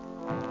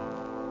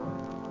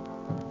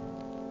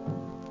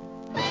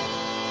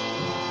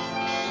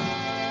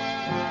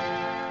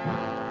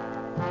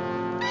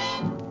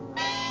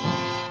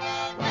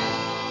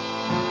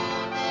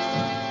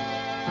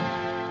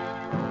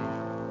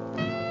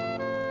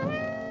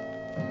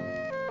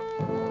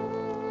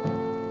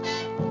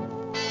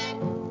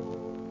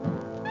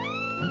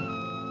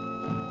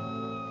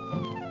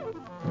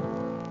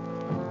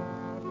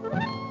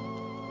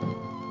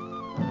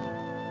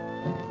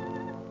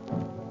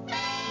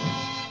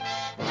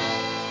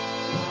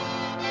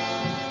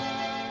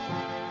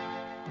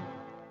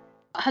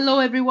Hello,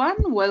 everyone.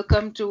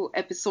 Welcome to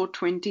episode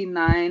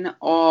 29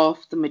 of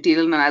the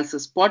Material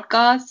Analysis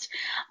Podcast.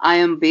 I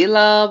am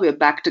Bela. We're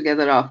back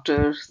together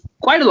after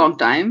quite a long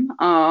time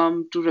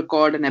to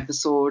record an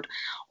episode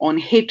on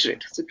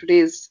hatred. So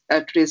today's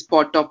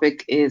pod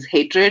topic is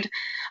hatred.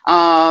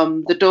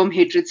 The term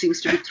hatred seems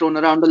to be thrown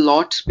around a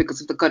lot because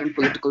of the current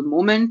political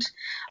moment.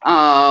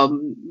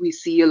 We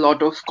see a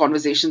lot of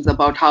conversations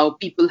about how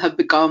people have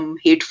become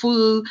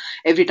hateful.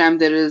 Every time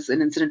there is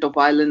an incident of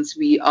violence,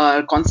 we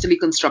are constantly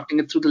constructing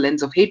it through the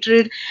lens of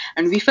hatred.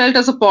 And we felt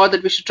as a pod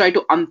that we should try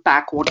to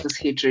unpack what this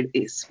hatred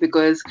is,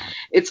 because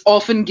it's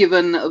often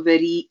given a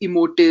very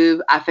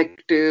emotive,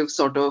 affective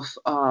sort of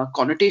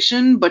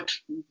connotation, but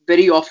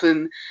very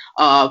often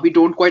we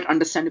don't quite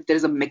understand if there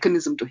is a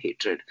mechanism to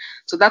hatred.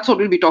 So that's what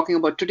we'll be talking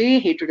about today.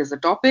 Hatred is a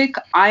topic.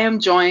 I am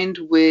joined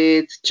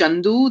with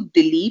Chandu,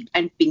 Dilip,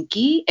 and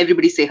Pinky.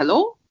 Everybody say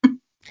hello.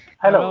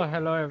 Hello.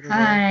 Hello,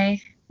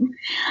 everybody.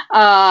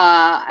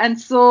 Hi. And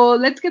so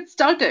let's get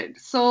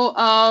started. So,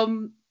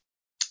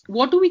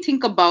 what do we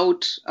think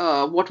about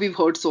what we've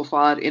heard so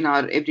far in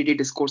our everyday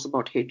discourse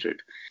about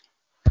hatred?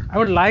 I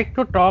would like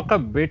to talk a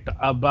bit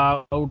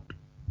about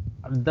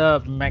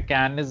the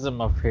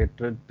mechanism of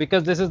hatred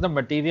because this is the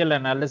material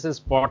analysis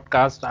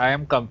podcast. I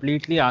am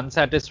completely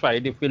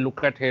unsatisfied if we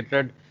look at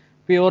hatred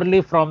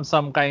purely from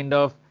some kind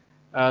of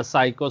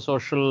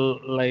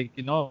psychosocial,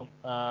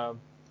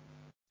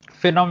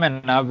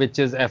 phenomena which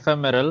is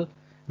ephemeral.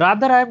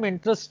 Rather, I'm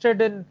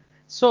interested in.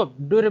 So,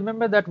 do you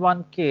remember that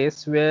one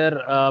case where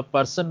a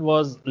person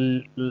was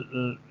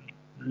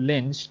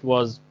lynched,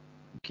 was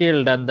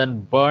killed, and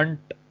then burnt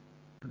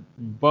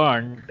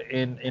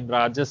in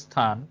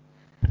Rajasthan?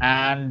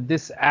 And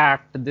this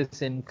act,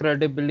 this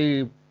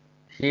incredibly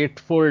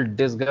hateful,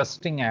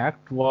 disgusting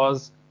act,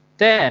 was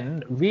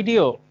then it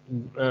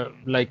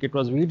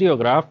was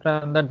videographed,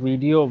 and that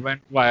video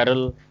went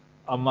viral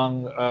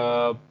among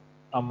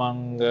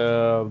among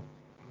mm,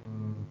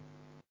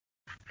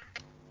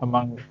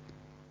 among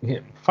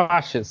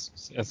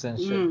fascists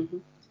essentially.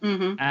 Mm-hmm.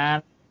 Mm-hmm.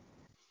 And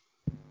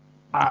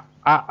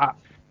I,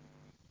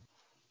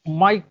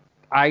 my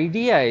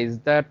idea is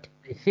that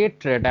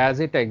hatred as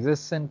it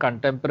exists in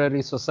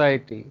contemporary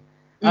society,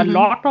 a Mm-hmm.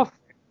 lot of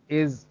it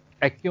is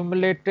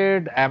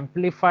accumulated,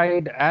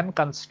 amplified, and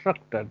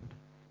constructed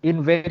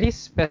in very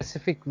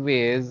specific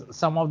ways.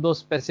 Some of those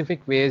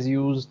specific ways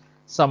use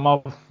some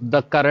of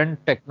the current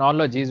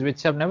technologies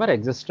which have never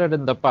existed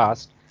in the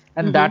past.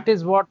 And Mm-hmm. that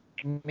is what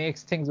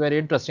makes things very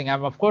interesting.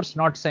 I'm, of course,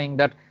 not saying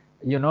that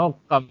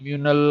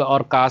communal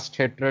or caste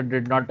hatred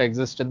did not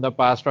exist in the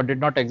past or did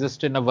not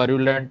exist in a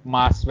virulent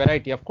mass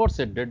variety. Of course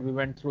it did. We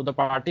went through the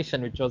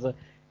partition, which was an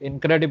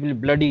incredibly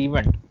bloody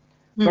event.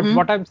 But Mm-hmm.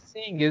 what I'm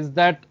saying is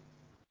that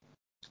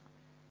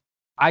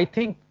I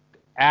think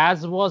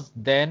as was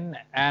then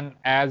and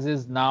as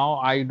is now,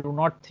 I do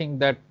not think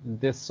that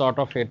this sort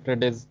of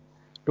hatred is,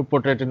 to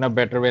put it in a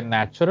better way,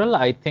 natural.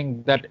 I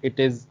think that it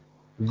is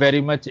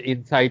very much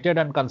incited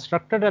and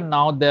constructed, and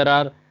now there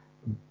are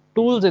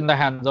tools in the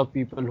hands of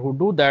people who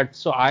do that.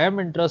 So I am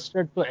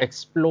interested to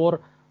explore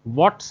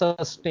what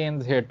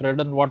sustains hatred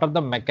and what are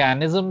the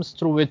mechanisms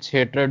through which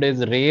hatred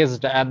is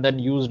raised and then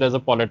used as a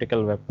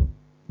political weapon.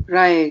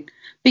 Right.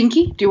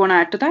 Pinky, do you want to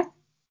add to that?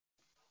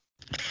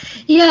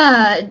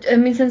 Yeah, I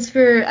mean, since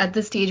we're at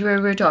the stage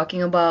where we're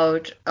talking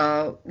about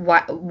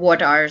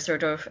what our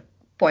sort of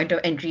point of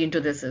entry into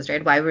this is,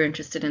 right? Why we're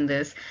interested in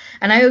this.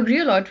 And I agree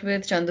a lot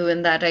with Chandu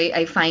in that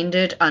I find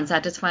it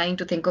unsatisfying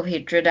to think of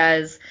hatred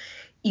as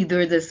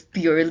either this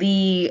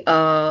purely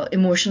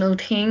emotional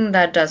thing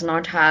that does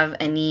not have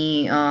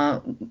any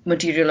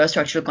material or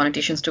structural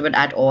connotations to it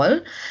at all,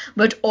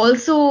 but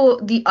also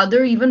the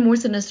other even more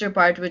sinister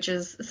part, which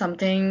is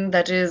something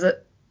that is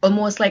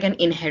almost like an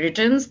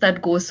inheritance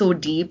that goes so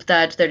deep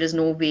that there is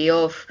no way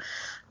of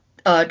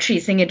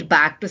tracing it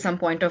back to some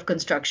point of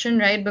construction,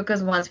 right?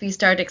 Because once we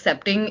start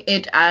accepting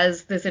it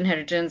as this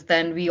inheritance,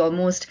 then we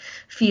almost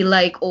feel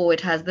like, oh,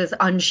 it has this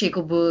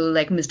unshakable,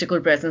 like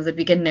mystical presence that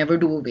we can never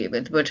do away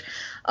with. But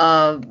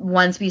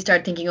once we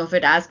start thinking of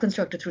it as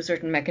constructed through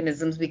certain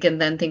mechanisms, we can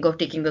then think of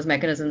taking those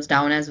mechanisms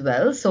down as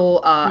well. So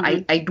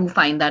Mm-hmm. I do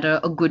find that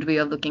a good way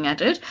of looking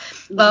at it.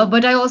 Mm-hmm.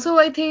 But I also,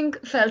 I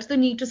think, felt the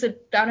need to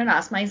sit down and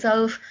ask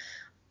myself,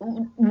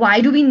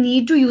 why do we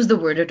need to use the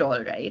word at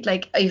all, right?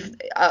 Like, if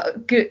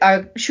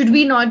should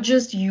we not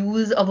just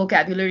use a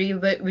vocabulary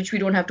which we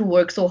don't have to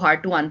work so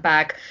hard to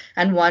unpack,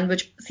 and one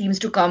which seems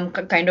to come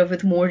kind of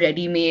with more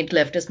ready-made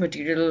leftist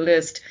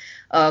materialist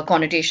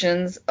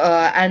connotations?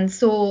 And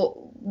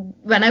so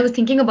when I was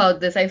thinking about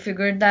this, I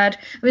figured that,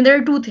 I mean,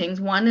 there are two things.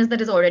 One is that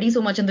it's already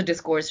so much in the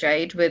discourse,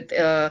 right? With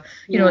Yeah.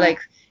 like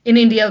in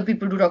India,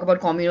 people do talk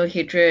about communal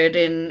hatred.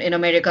 In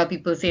America,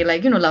 people say,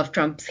 like, love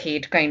Trump's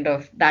hate, kind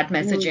of that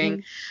messaging.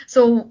 Mm-hmm.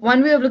 So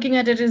one way of looking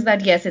at it is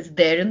that yes, it's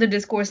there in the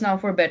discourse now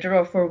for better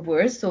or for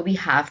worse. So we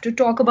have to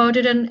talk about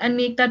it and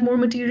make that more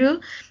material.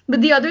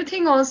 But the other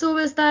thing also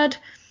is that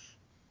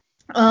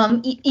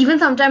even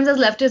sometimes as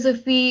leftists,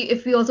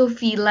 if we also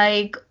feel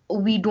like,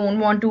 we don't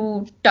want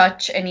to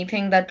touch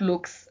anything that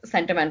looks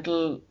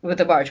sentimental with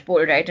a barge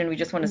pole, right? And we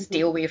just want to stay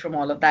Mhm. away from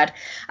all of that.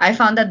 I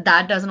found that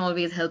that doesn't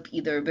always help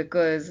either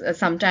because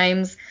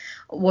sometimes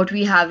what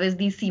we have is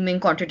these seeming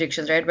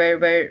contradictions, right?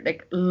 Where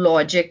like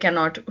logic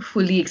cannot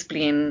fully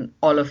explain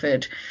all of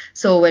it.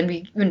 So when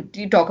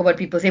you talk about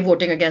people say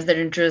voting against their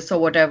interests or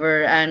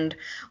whatever, and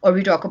or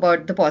we talk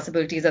about the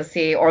possibilities of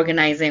say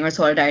organizing or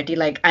solidarity,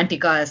 like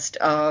anti-caste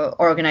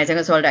organizing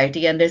or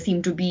solidarity, and there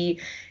seem to be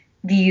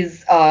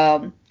these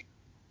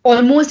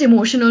almost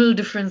emotional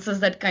differences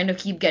that kind of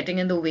keep getting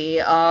in the way.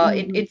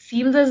 It Mhm.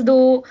 seems as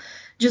though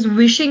just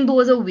wishing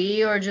those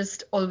away or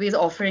just always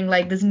offering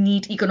like this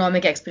neat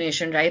economic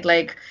explanation, right?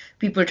 Like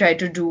people try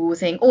to do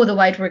saying, oh, the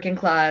white working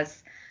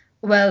class,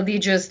 well, they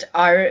just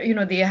are,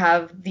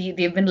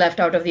 they've been left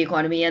out of the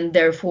economy and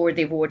therefore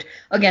they vote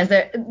against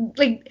their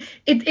like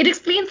it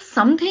explains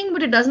something,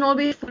 but it doesn't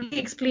always fully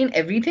explain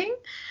everything.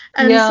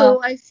 And Yeah.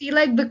 so I feel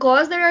like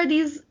because there are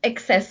these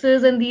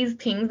excesses and these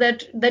things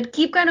that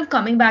keep kind of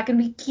coming back and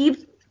we keep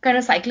kind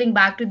of cycling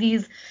back to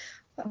these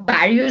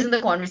barriers in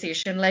the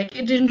conversation, like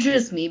it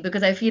interests me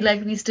because I feel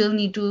like we still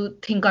need to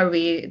think our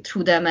way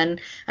through them and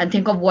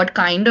think of what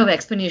kind of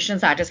explanation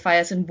satisfy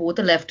us in both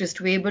a leftist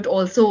way but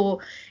also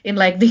in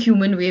like the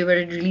human way where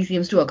it really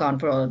seems to account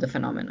for all of the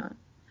phenomena.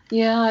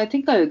 Yeah, I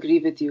think I agree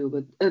with you.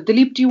 But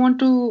Dilip, do you want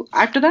to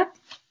add to that?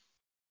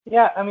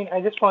 Yeah, I mean,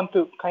 I just want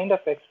to kind of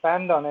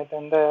expand on it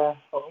and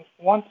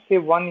want to say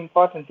one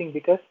important thing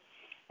because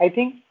I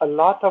think a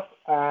lot of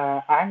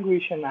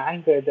anguish and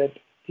anger that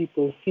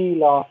people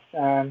feel of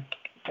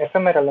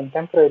ephemeral and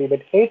temporary,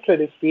 but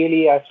hatred is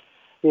really, as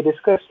we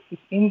discussed, is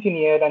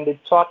engineered and it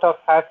sort of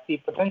has the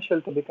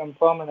potential to become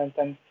permanent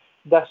and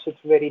thus it's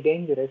very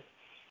dangerous.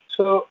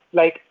 So,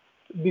 like,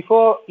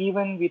 before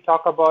even we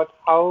talk about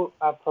how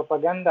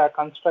propaganda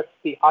constructs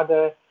the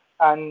other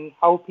and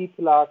how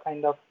people are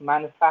kind of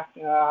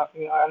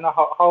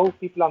how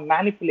people are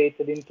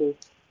manipulated into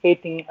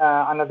hating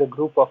another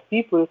group of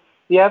people,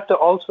 we have to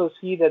also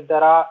see that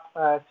there are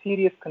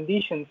serious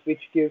conditions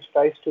which gives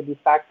rise to the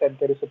fact that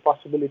there is a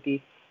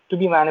possibility to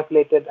be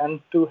manipulated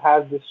and to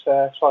have this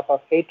sort of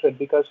hatred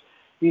because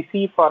we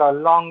see for a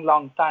long,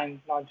 long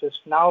time, not just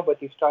now, but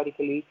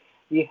historically,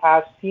 we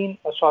have seen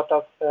a sort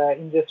of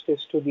injustice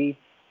to the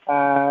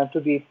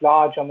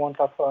large amount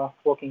of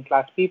working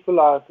class people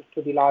or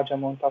to the large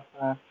amount of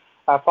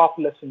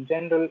populace in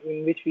general,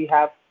 in which we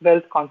have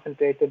wealth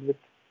concentrated with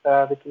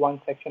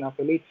one section of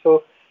elite.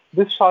 So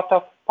this sort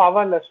of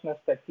powerlessness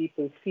that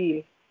people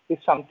feel is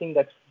something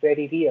that's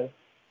very real.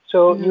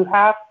 So you Mm.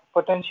 have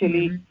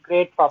potentially Mm-hmm.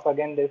 great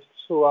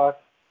propagandists who are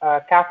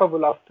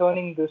capable of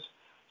turning this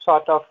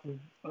sort of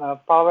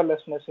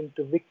powerlessness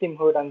into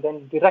victimhood and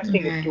then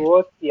directing it Right.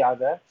 towards the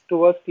other,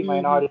 towards the Mhm.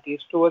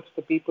 minorities, towards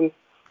the people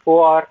who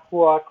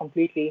are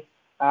completely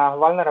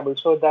vulnerable.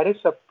 So there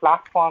is a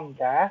platform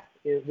there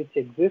which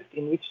exists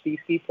in which these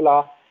people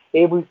are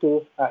able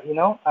to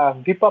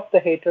whip up the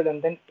hatred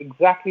and then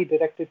exactly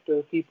direct it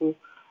to people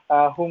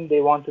whom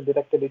they want to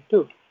direct it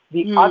to.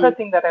 The other Mm.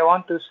 thing that I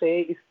want to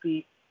say is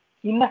the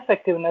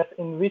ineffectiveness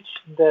in which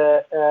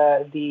the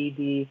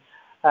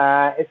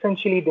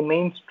essentially the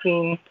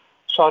mainstream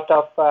sort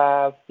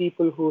of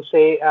people who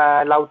say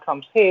loud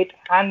trumps hate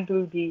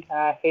handle the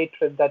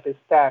hatred that is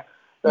there,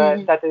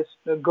 Mhm. that is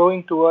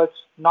going towards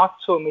not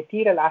so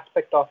material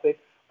aspect of it,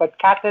 but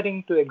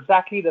catering to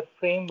exactly the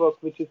framework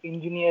which is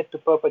engineered to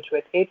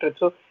perpetuate hatred.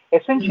 So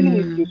essentially,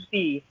 if you Mm.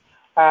 see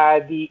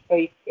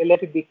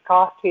let it be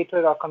caste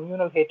hatred or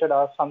communal hatred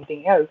or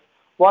something else,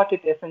 what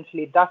it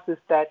essentially does is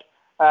that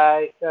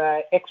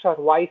X or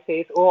Y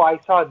says, oh, I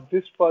saw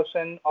this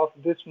person of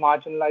this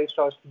marginalized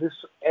or this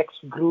X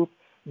group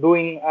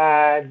doing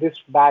this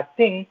bad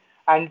thing,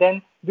 and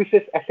then this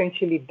is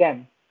essentially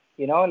them.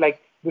 Like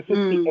this is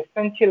the Mm.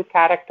 essential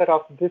character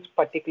of this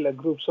particular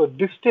group. So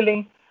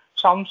distilling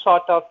some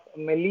sort of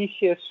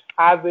malicious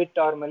habit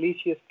or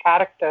malicious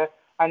character,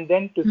 and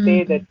then to say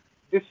that Mm.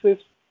 this is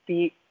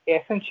the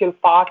essential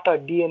part or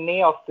DNA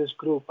of this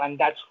group, and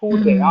that's who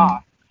they Mm. are.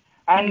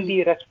 And Mm. the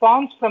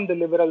response from the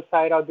liberal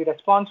side or the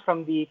response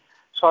from the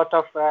sort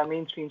of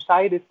mainstream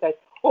side is that,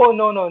 oh,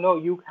 no, no, no,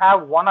 you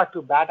have one or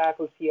two bad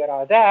apples here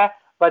or there,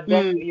 but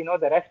then, Mm.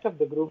 the rest of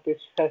the group is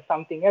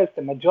something else.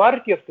 The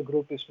majority of the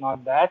group is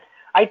not that.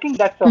 I think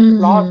that's a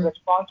flawed Mm.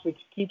 response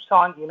which keeps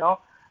on,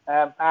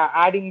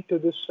 adding to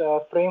this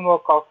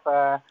framework of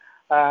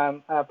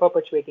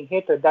perpetuating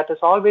hatred that is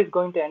always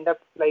going to end up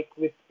like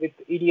with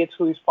idiots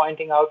who is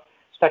pointing out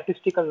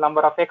statistical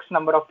number of X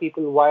number of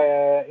people why,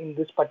 in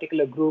this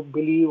particular group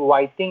believe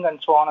Y thing and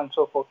so on and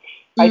so forth.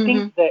 I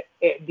think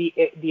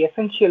Mhm. the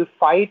essential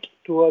fight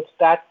towards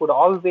that would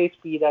always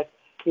be that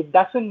it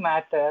doesn't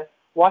matter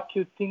what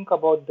you think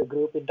about the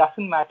group. It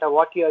doesn't matter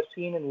what you have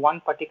seen in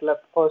one particular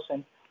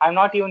person. I'm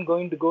not even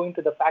going to go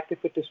into the fact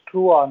if it is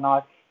true or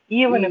not.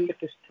 Even if Mm. it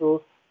is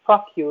true,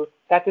 fuck you.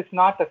 That is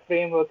not a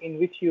framework in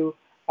which you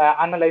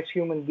analyze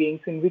human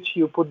beings, in which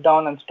you put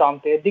down and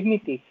stomp their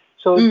dignity.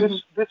 So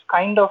Mhm. this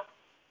kind of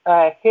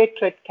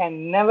hatred can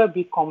never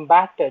be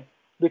combated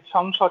with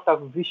some sort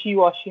of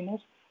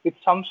wishy-washiness. with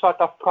some sort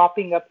of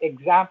propping up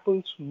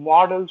examples,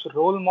 models,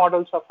 role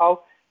models of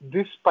how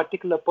this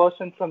particular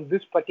person from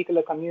this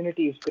particular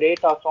community is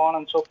great, or so on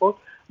and so forth.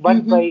 But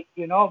Mm-hmm.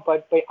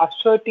 by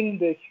asserting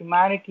the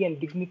humanity and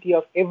dignity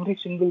of every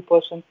single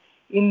person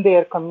in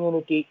their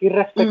community,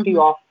 irrespective Mm-hmm.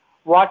 of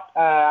what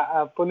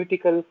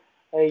political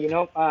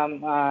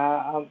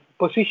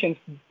positions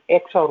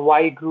X or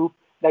Y group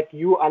that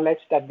you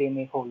allege that they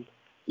may hold.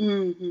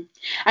 Hmm.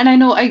 And I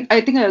know,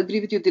 I think I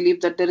agree with you,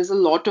 Dilip, that there is a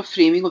lot of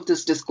framing of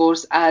this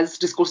discourse as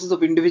discourses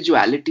of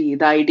individuality.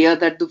 The idea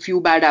that the few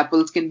bad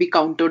apples can be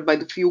countered by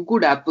the few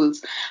good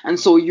apples, and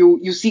so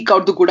you seek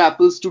out the good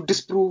apples to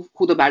disprove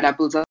who the bad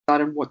apples are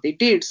and what they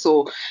did.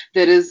 So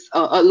there is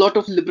a lot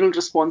of liberal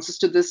responses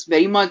to this,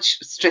 very much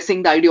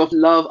stressing the idea of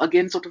love.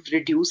 Again, sort of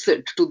reduce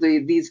it to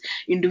these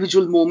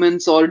individual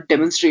moments or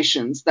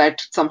demonstrations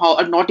that somehow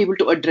are not able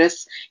to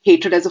address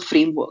hatred as a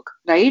framework,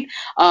 right?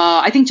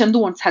 I think Chandu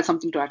wants has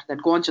something to add to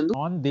that. Go on, Chandu.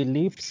 On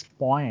Dilip's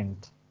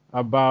point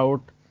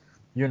about,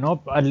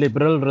 a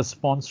liberal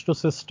response to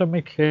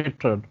systemic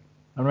hatred,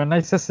 and when I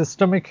say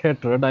systemic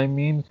hatred, I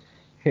mean,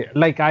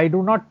 like, I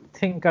do not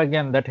think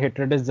again that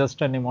hatred is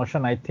just an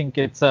emotion. I think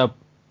it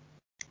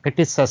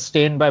is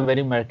sustained by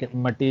very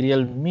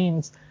material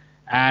means,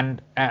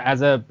 and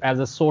as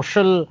a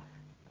social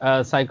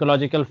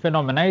psychological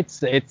phenomena,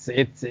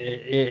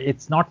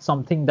 it's not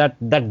something that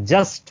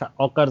just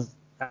occurs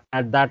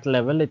at that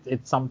level.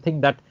 It's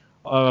something that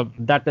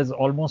is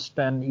almost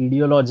an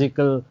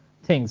ideological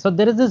thing. So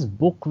there is this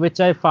book which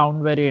I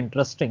found very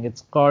interesting.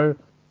 It's called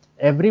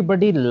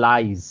Everybody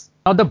Lies.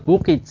 Now, the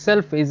book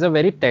itself is a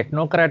very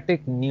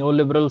technocratic,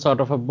 neoliberal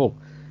sort of a book.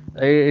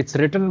 It's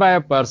written by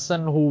a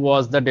person who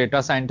was the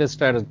data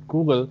scientist at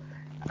Google,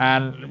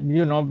 and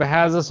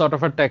has a sort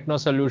of a techno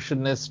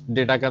solutionist,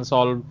 data can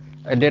solve,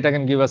 data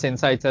can give us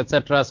insights,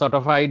 etc. sort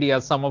of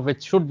ideas, some of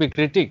which should be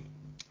critiqued.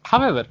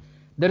 However,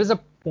 there is a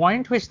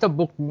point which the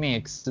book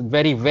makes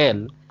very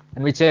well,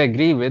 and which I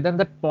agree with, and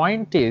that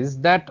point is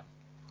that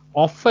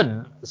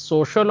often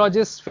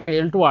sociologists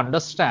fail to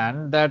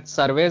understand that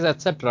surveys,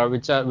 etc.,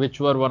 which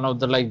were one of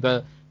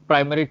the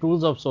primary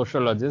tools of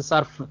sociologists,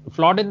 are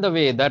flawed in the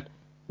way that,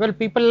 well,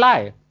 people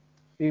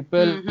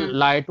Mm-hmm.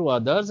 lie to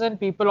others, and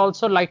people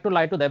also like to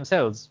lie to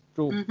themselves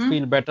to Mm-hmm.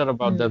 feel better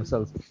about Mm.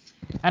 themselves.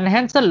 And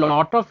hence a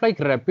lot of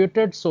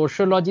reputed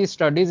sociology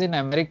studies in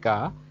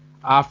America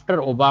after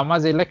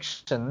Obama's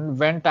election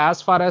went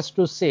as far as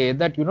to say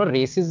that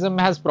racism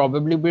has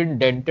probably been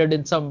dented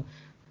in some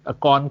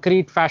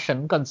concrete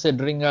fashion,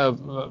 considering a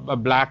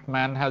black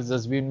man has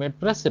just been made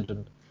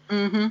president.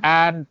 Mm-hmm.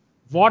 And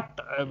what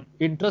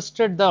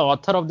interested the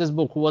author of this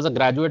book, who was a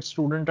graduate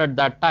student at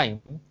that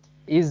time,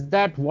 is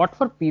that what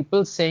were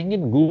people saying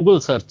in Google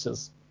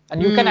searches?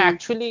 And you can Mm-hmm.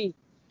 actually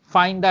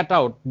find that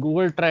out.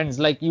 Google Trends,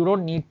 like, you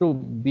don't need to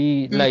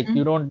be like, Mm-hmm.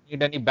 you don't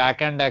need any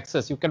back-end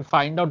access. You can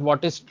find out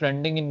what is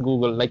trending in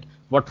Google, like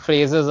what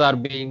phrases are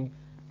being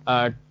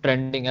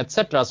trending,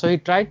 etc. So he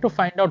tried to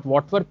find out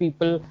what were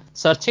people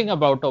searching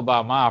about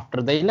Obama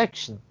after the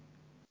election.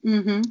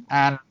 Mm-hmm.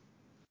 And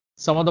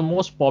some of the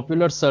most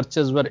popular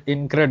searches were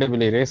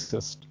incredibly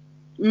racist.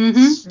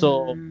 Mm-hmm.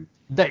 So Mm.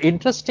 the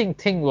interesting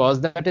thing was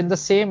that in the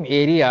same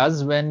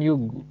areas, when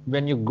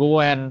you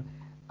go and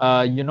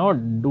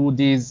do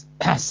these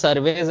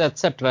surveys,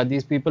 etc.,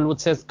 these people would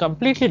say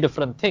completely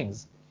different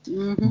things.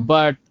 Mm-hmm.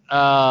 But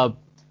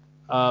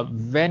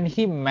when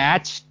he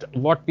matched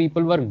what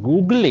people were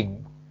Googling,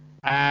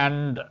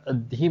 and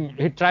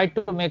he tried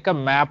to make a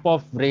map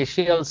of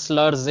racial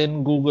slurs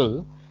in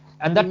Google,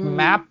 and that Mm-hmm.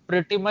 map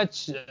pretty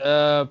much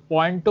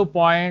point to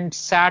point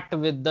sat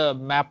with the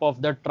map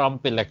of the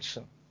Trump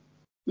election.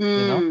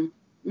 You know,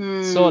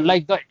 so Mm-hmm.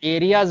 like the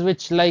areas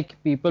which like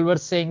people were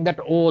saying that,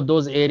 oh,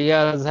 those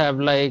areas have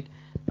like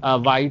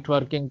white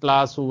working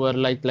class who were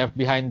like left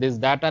behind, this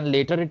that, and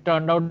later it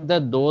turned out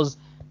that those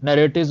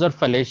narratives are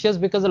fallacious,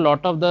 because a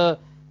lot of the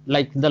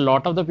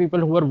people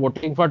who were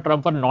voting for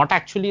Trump were not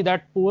actually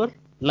that poor.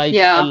 Like a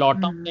Yeah.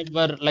 lot of them Mm.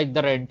 were like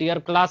the rentier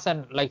class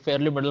and like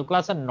fairly middle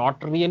class, and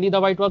not really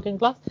the white working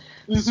class.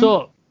 Mm-hmm.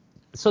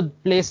 So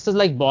places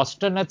like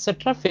Boston,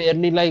 etc.,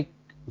 fairly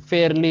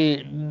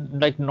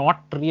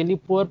not really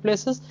poor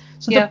places.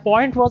 So the Yeah.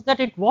 point was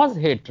that it was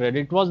hatred.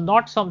 It was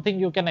not something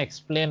you can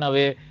explain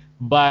away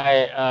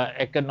by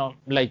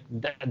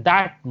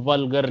that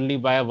vulgarly,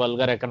 by a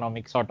vulgar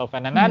economic sort of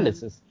an Mm.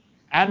 analysis.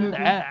 And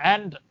Mm-hmm.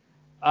 and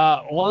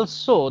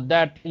also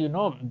that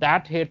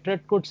that hatred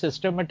could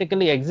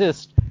systematically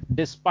exist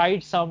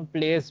despite some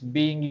place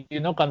being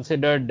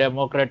considered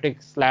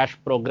democratic slash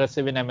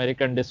progressive in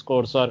American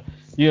discourse, or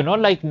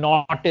like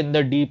not in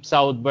the deep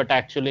south but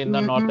actually in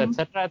the north, Mm-hmm.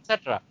 etc.,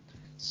 etc.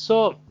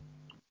 So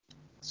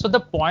so the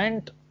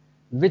point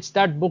which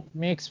that book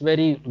makes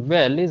very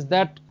well is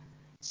that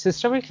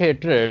systemic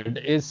hatred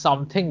is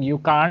something you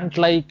can't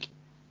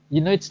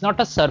it's not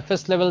a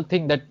surface level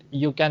thing that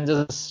you can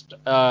just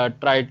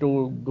try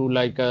to do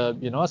like a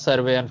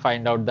survey and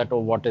find out that, oh,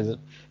 what is it?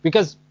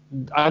 Because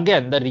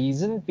again, the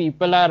reason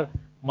people are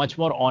much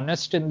more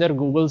honest in their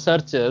Google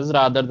searches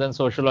rather than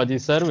sociology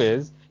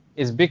surveys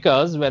is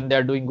because when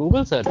they're doing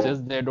Google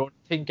searches, they don't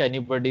think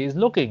anybody is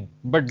looking.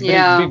 But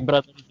Yeah. Big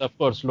Brother is, of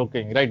course,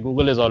 looking, right?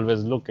 Google is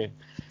always looking.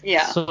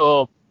 Yeah.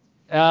 So,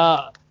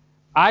 uh,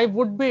 I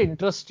would be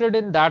interested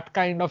in that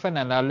kind of an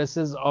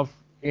analysis of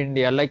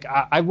India. Like,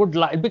 I would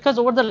like, because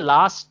over the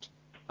last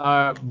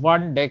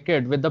 1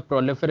 decade, with the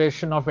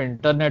proliferation of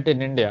internet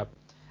in India,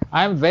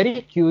 I am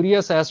very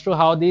curious as to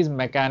how these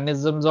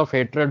mechanisms of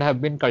hatred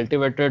have been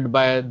cultivated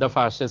by the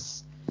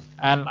fascists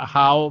and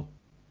how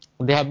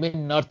they have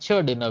been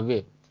nurtured in a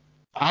way.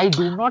 I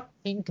do not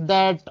think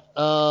that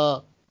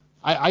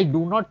I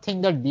do not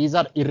think that these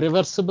are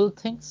irreversible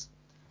things.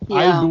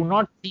 I Yeah. do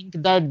not think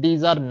that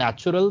these are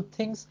natural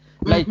things.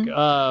 Like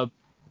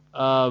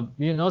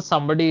Mm-hmm.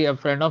 somebody, a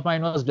friend of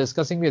mine was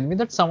discussing with me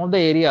that some of the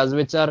areas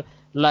which are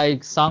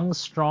like sung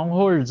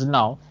strongholds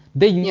now,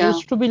 they Yeah.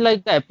 used to be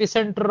like the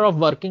epicenter of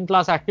working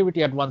class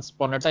activity at once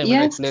upon a time,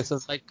 like Yes.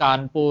 places like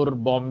Kanpur,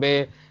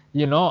 Bombay,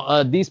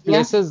 these Yeah.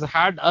 places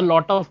had a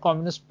lot of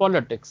communist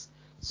politics.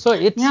 So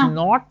it's Yeah.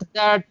 not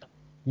that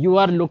you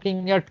are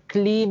looking at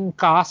clean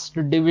caste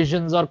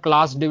divisions or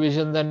class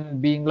divisions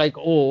and being like,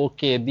 oh,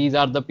 okay, these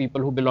are the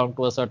people who belong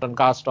to a certain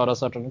caste or a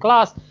certain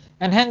class,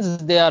 and hence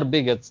they are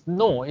bigots.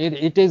 No,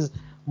 it is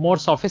more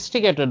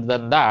sophisticated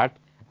than that.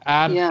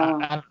 Yeah.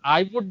 And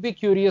I would be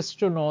curious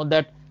to know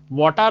that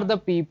what are the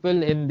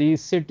people in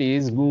these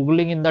cities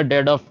Googling in the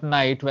dead of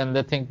night when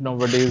they think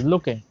nobody is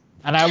looking?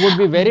 And I would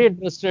be very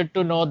interested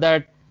to know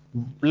that,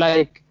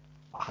 like,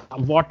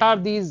 what are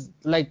these,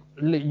 like,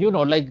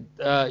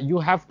 you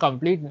have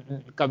complete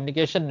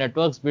communication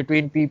networks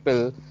between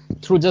people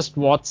through just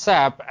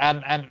WhatsApp,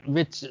 and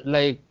which,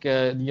 like,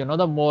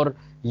 the more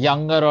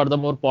younger or the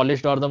more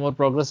polished or the more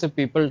progressive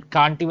people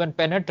can't even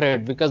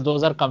penetrate because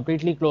those are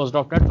completely closed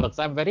off networks.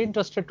 I'm very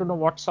interested to know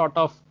what sort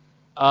of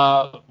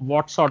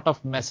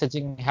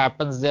messaging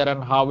happens there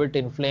and how it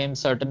inflames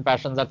certain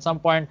passions at some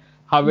point,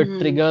 how it Mm-hmm.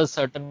 triggers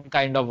certain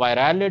kind of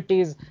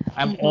viralities.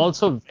 I'm Mm-hmm.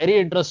 also very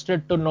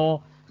interested to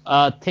know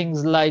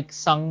things like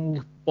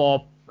sung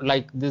pop,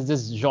 like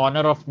this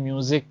genre of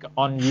music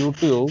on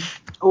YouTube,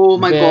 Oh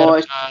my where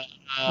gosh.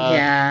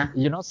 Yeah.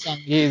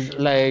 sung is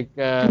like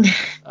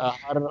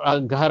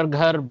घर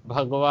घर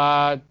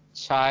भगवा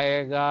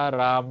छाएगा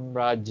राम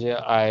राज्य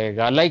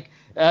आएगा. Like,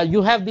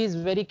 you have these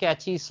very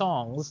catchy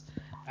songs,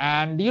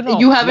 and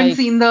You haven't like,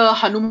 seen the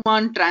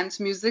Hanuman trance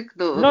music,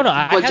 no, the no,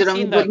 I have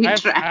seen Bajrang that. Bali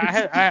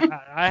trance.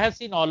 I have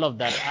seen all of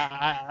that.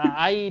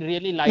 I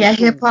really Yeah, like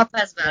hip to hop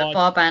as well, watch,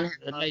 pop and hip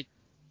hop. like,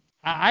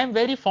 I'm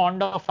very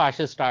fond of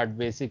fascist art,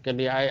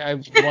 basically. I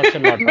watch a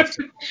lot of it.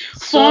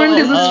 Fond So,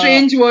 is a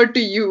strange word to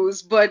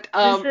use, but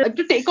This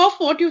to take is off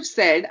what you've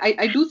said,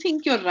 I do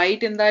think you're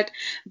right in that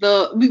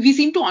we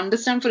seem to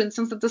understand, for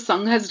instance, that the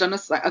Sangh has done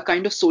a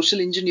kind of social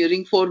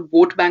engineering for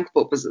vote bank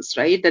purposes,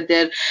 right? That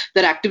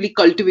they're actively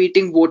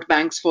cultivating vote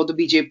banks for the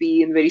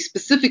BJP in very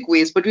specific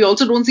ways, but we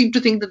also don't seem to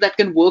think that that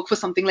can work for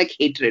something like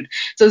hatred.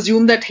 So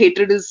assume that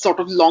hatred is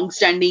sort of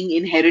long-standing,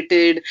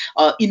 inherited,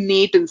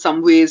 innate in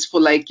some ways for,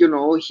 like,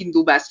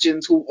 Hindu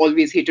bastions who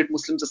always hated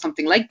Muslims or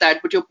something like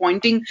that. But you're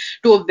pointing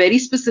to a very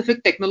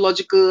specific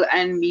technological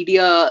and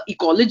media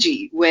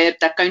ecology where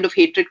that kind of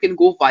hatred can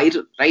go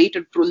viral, right,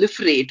 and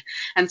proliferate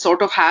and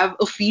sort of have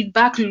a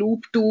feedback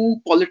loop to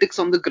politics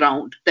on the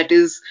ground that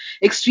is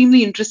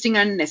extremely interesting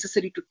and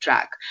necessary to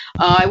track.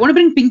 I want to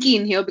bring Pinky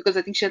in here because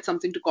I think she had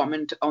something to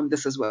comment on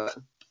this as well.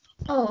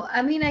 Oh,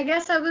 I mean, I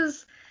guess I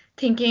was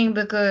thinking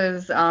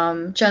because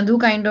Chandu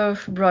kind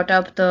of brought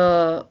up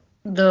the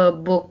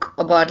book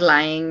about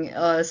lying,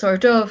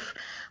 sort of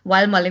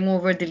while mulling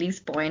over Dilly's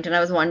point, and I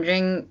was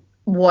wondering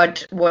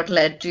what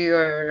led to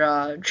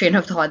your train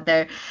of thought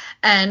there.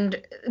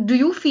 And do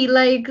you feel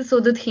like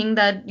so the thing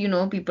that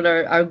people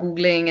are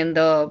Googling in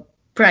the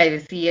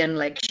privacy and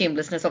like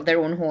shamelessness of their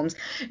own homes,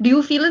 do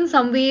you feel in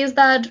some ways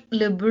that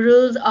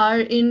liberals are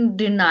in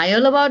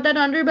denial about that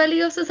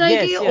underbelly of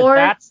society, yes, or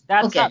that's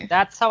how okay?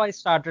 I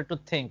started to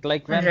think.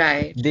 Like when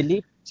Right.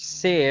 Dilip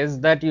says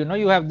that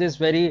you have this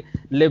very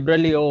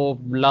liberally, oh,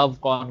 love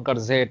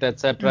conquers hate,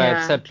 etc., Yeah.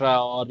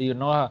 etc., or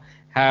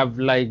have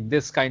like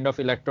this kind of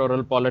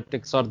electoral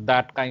politics or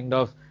that kind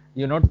of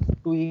you know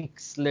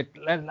tweaks.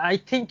 Little, and I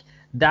think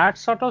that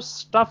sort of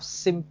stuff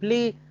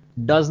simply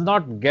does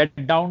not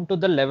get down to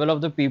the level of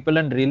the people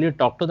and really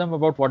talk to them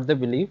about what they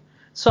believe.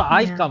 So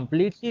I Yeah.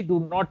 completely do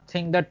not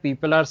think that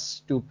people are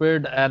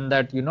stupid and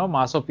that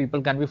mass of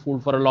people can be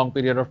fooled for a long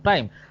period of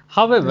time.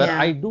 However,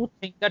 I Yeah. do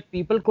think that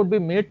people could be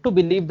made to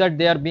believe that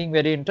they are being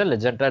very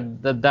intelligent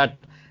and that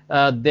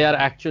they are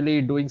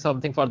actually doing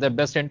something for their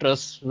best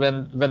interests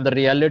when the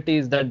reality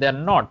is that they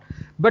are not.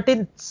 But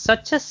in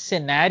such a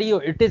scenario,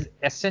 it is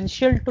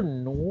essential to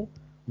know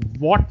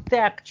what they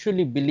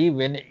actually believe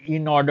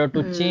in order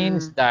to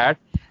change Mm. that.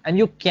 And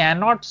you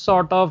cannot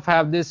sort of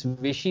have this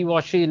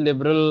wishy-washy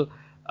liberal.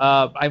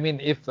 I mean,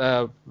 if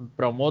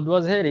Pramod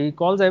was here, he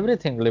calls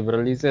everything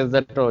liberal. He says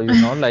that, oh,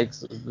 like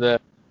the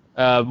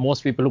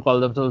most people who call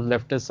themselves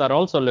leftists are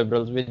also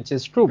liberals, which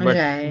is true, but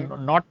Right.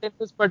 not in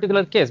this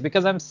particular case,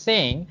 because I'm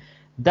saying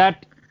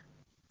that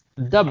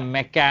the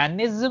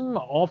mechanism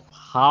of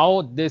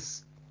how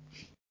this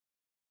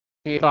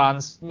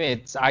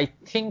transmits, I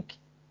think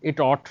it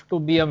ought to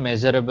be a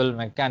measurable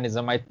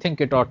mechanism. I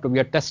think it ought to be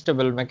a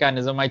testable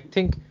mechanism. I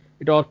think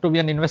it ought to be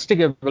an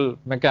investigable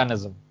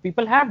mechanism.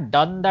 People have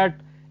done that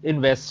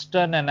in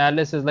Western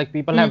analysis, like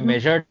people have Mm-hmm.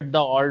 measured the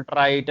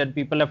alt-right and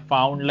people have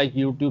found like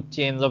YouTube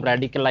chains of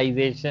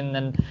radicalization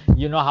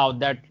and how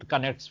that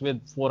connects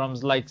with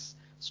forums like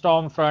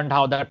Stormfront,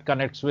 how that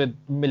connects with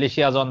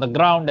militias on the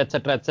ground,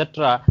 etc.,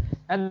 etc.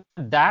 And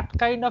that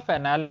kind of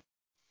analysis,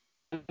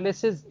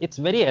 it's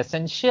very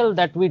essential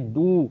that we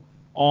do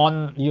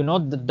on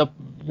the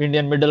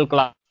Indian middle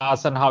class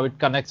and how it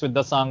connects with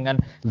the Sangh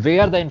and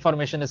where the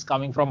information is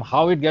coming from,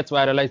 how it gets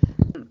viralized.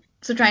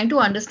 So trying to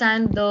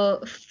understand the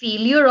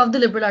failure of the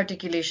liberal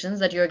articulations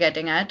that you're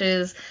getting at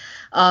is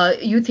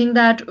you think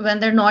that when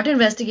they're not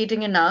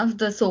investigating enough,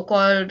 the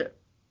so-called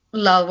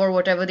love or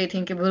whatever they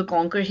think it will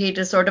conquer hate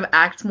is sort of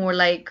acts more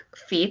like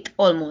faith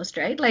almost,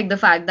 right? Like the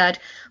fact that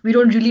we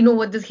don't really know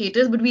what this hate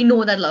is, but we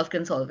know that love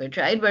can solve it,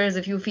 right? Whereas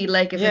if you feel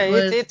like if Yeah, it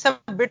was it's a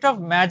bit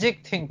of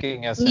magic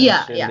thinking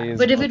yeah, yeah. essentially is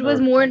But if it what I was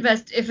would more call.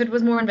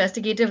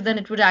 investigative, then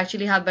it would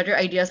actually have better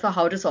ideas for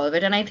how to solve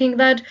it. And I think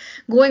that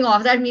going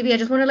off that, maybe I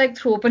just want to like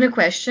throw open a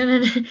question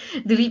and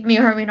Dilip may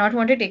or may not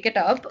want to take it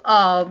up.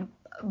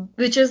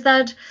 Which is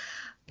that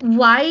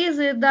why is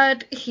it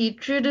that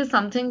hatred is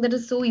something that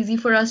is so easy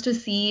for us to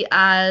see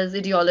as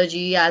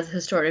ideology, as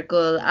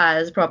historical,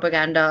 as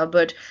propaganda,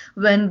 but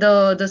when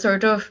the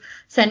sort of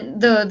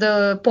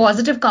the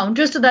positive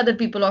counters to that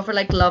people offer,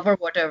 like love or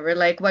whatever,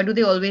 like why do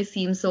they always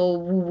seem so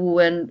woo woo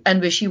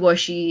and wishy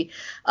washy?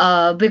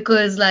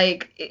 Because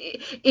like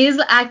is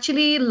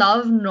actually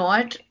love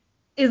not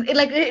is it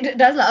like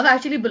does love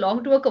actually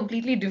belong to a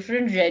completely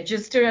different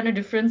register and a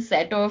different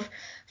set of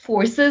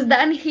forces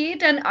than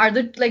hate, and are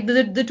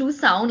the two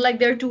sound like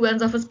they're two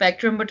ends of a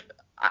spectrum, but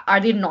are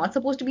they not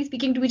supposed to be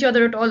speaking to each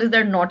other at all? Is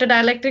there not a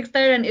dialectics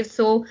there? And if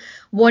so,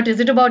 what is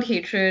it about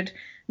hatred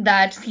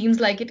that seems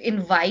like it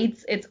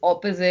invites its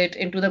opposite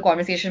into the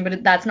conversation,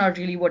 but that's not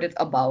really what it's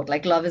about?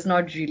 Like love is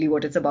not really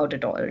what it's about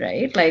at all,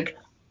 right? Like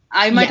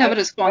I might yeah. have a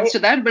response I to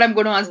that, but I'm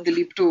going to ask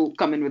Dilip to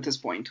come in with his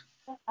point.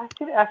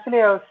 actually,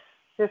 I was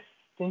just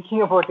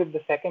thinking about it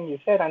the second you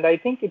said, and I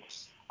think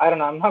it's, I don't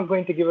know, I'm not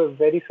going to give a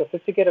very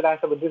sophisticated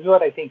answer, but this is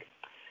what I think.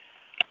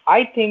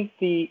 I think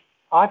the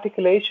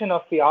articulation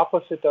of the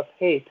opposite of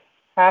hate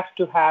has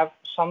to have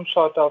some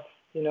sort of,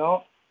 you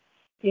know,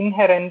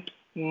 inherent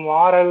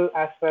moral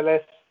as well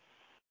as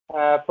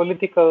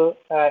political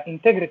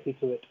integrity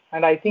to it.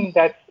 And I think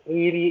that's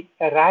really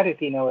a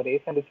rarity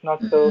nowadays, and it's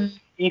not so Mhm.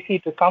 easy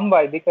to come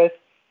by because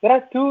there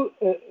are two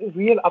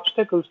real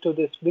obstacles to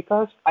this.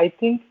 Because I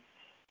think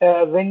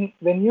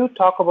when you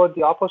talk about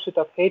the opposite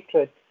of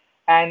hatred,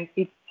 and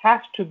it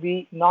has to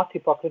be not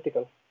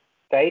hypocritical,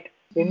 right?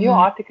 When you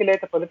Mhm. articulate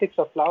the politics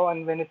of love,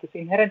 and when it is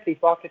inherently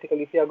hypocritical,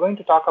 if you are going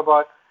to talk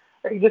about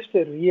just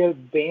a real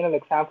banal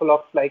example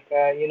of like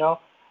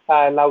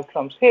love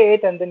trumps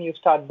hate, and then you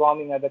start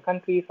bombing other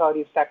countries, or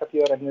you stack up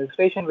your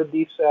administration with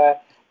these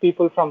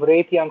people from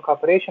Raytheon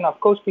Corporation. Of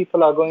course,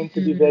 people are going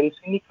to be Mhm. very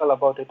cynical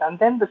about it. And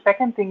then the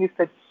second thing is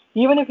that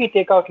even if you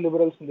take out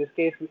liberals in this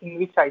case, in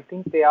which I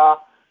think they are,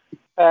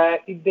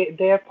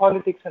 their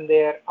politics and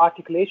their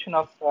articulation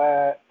of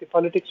the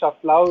politics of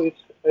love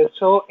is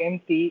so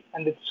empty,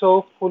 and it's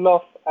so full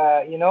of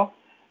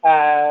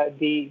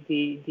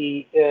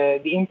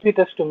the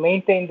impetus to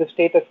maintain the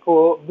status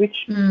quo, which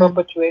Mhm.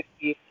 perpetuates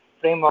the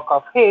framework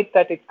of hate,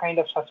 that it kind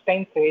of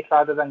sustains hate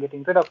rather than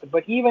getting rid of it.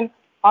 But even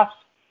us,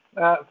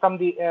 from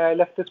the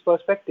leftist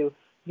perspective,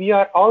 we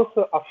are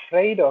also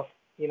afraid of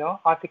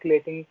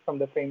articulating from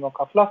the framework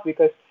of love,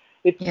 because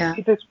Yeah.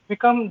 it has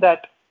become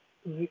that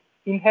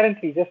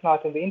inherently, just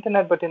not in the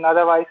internet but in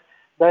otherwise,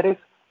 there is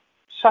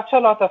such a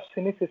lot of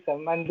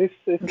cynicism, and this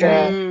is the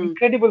Right. Mm.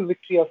 incredible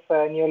victory of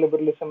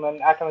neoliberalism and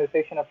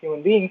atomization of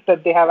human beings,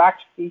 that they have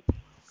actually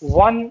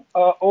won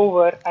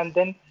over, and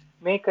then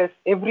make us,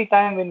 every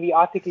time when we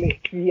articulate,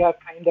 we are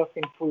kind of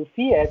in full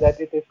fear that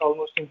it is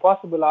almost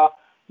impossible, or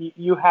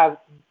you have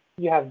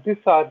this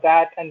or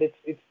that, and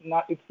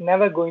it's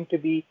never going to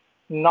be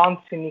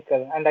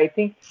non-cynical. And I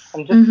think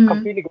I'm just Mhm.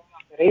 completely going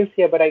off the rails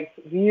here, but I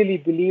really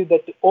believe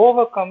that to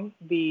overcome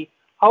the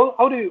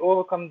how do you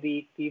overcome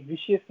the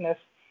viciousness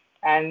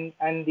and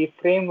the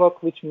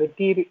framework which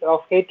material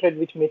of hatred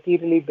which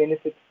materially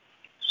benefits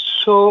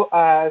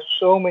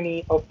so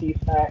many of these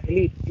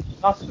elites? It's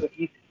not so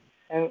easy,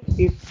 and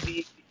if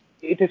the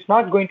it is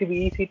not going to be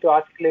easy to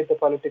articulate the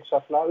politics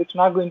of love. It's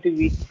not going to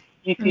be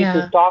easy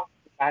to Yeah. talk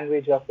the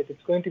language of it.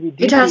 It's going to be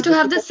It deeply has to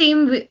have the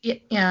difficult. same,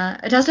 yeah,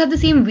 it has to have the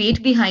same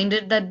weight behind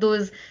it that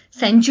those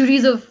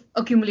centuries of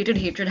accumulated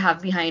hatred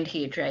have behind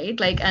hate, right?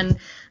 Like, and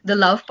the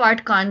love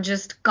part can't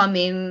just come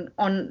in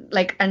on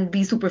like and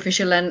be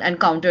superficial and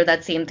counter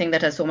that same thing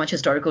that has so much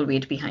historical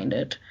weight behind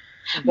it.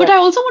 But I Exactly.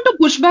 also want to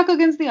push back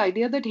against the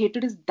idea that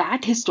hatred is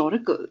that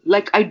historical.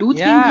 Like, I do think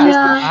Yeah,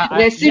 Yeah. I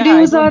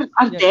residues don't.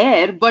 are Yeah.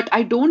 there, but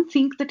I don't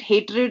think that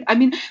hatred. I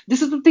mean,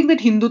 this is the thing that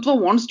Hindutva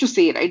wants to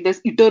say, right?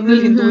 There's eternal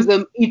Mm-hmm.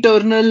 Hinduism,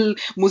 eternal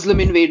Muslim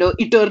invader,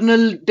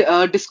 eternal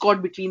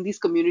discord between these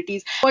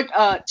communities. What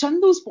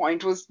Chandu's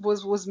point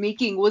was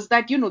making was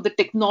that, the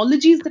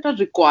technologies that are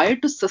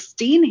required to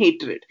sustain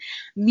hatred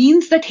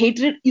means that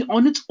hatred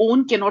on its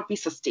own cannot be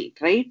sustained,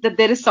 right? That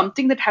there is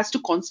something that has to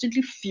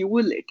constantly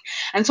fuel it.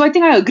 And so I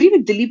think I agree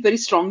with Dilip very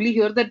strongly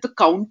here that the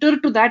counter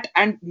to that,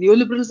 and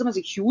neoliberalism has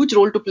a huge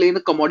role to play in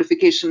the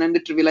commodification and the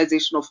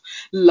trivialization of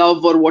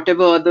love or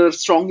whatever other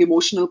strong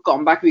emotional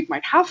comeback we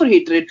might have for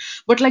hatred.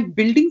 But like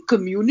building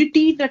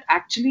community that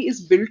actually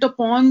is built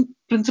upon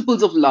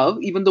principles of love,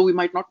 even though we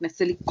might not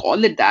necessarily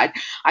call it that,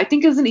 I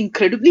think is an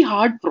incredibly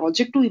hard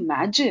project to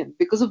imagine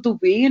because of the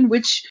way in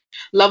which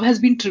love has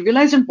been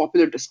trivialized in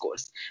popular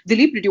discourse.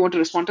 Dilip, did you want to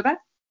respond to that?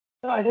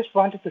 No, I just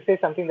wanted to say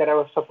something that I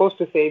was supposed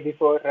to say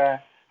before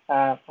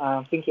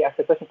Pinky asked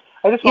the question.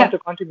 I just want Yeah. to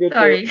contribute to.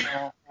 Sorry.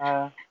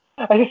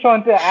 I just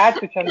want to add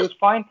to Chandu's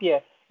point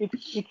here.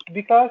 It's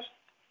because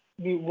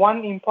the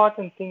one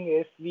important thing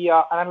is we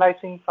are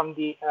analyzing from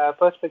the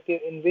perspective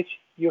in which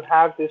you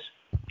have this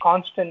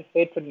constant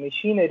hatred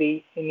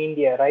machinery in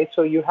India, right?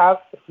 So you have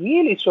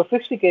really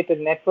sophisticated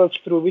networks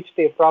through which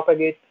they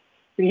propagate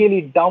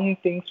really dumb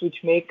things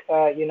which make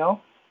uh,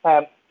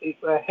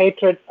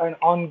 hatred an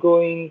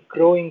ongoing,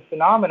 growing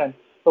phenomenon.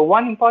 So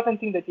one important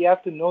thing that you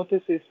have to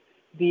notice is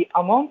the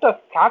amount of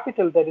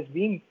capital that is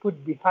being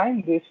put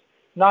behind this,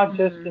 not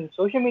just Mm. in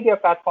social media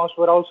platforms,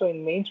 but also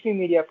in mainstream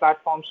media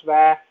platforms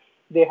where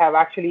they have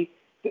actually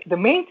the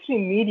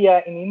mainstream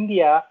media in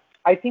India.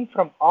 I think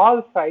from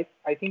all sides,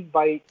 I think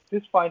by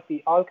this point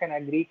we all can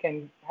agree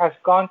can has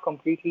gone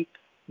completely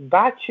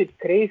batshit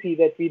crazy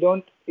that we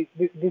don't.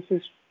 This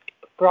is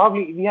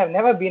probably we have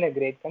never been a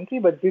great country,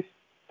 but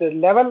the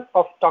level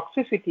of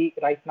toxicity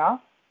right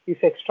now is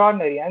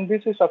extraordinary, and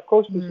this is of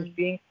course this is Mm.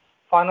 being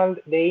funneled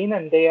day in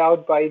and day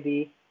out by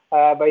the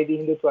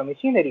Hindutva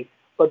machinery.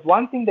 But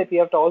one thing that we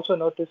have to also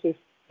notice is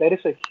there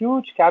is a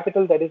huge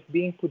capital that is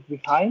being put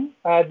behind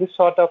this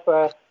sort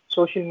of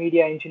social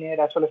media engineer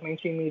as well as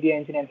mainstream media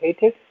engineer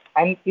hatred.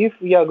 And if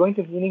we are going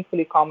to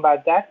meaningfully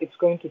combat that, it's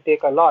going to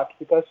take a lot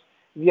because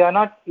we are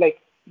not like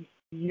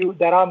you.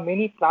 There are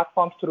many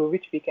platforms through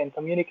which we can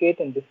communicate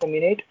and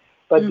disseminate,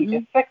 but the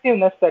Mm-hmm.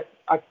 effectiveness that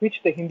at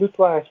which the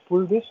Hindutva has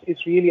pulled this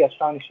is really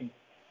astonishing.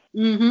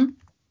 Mm-hmm.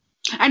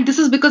 And this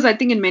is because I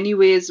think in many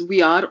ways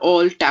we are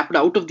all tapped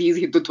out of these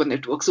Hindutva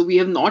networks. So we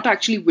have not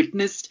actually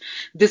witnessed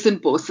this in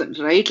person,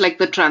 right? Like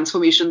the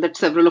transformation that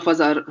several of us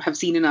have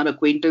seen in our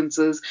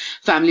acquaintances,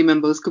 family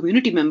members,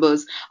 community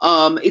members.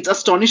 It's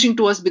astonishing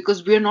to us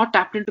because we are not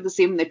tapped into the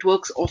same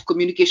networks of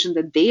communication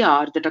that they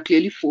are that are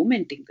clearly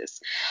fomenting this.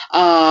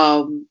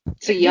 So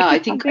This yeah, is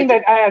I something think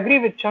that I agree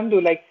with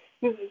Chandu. Like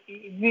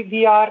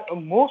we are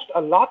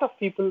a lot of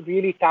people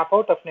really tap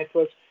out of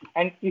networks,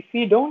 and if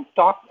we don't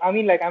talk, I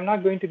mean, like I'm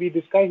not going to be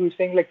this guy who's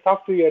saying like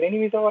talk to your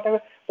enemies or whatever.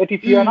 But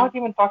if you are mm, not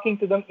even talking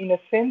to them in a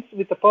sense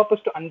with the purpose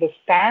to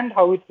understand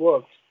how it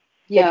works,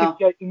 like if yeah,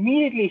 you're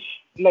immediately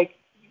like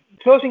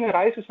closing your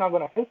eyes is not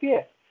going to help you.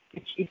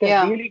 It has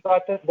yeah. really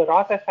gotten the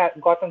rot has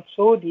gotten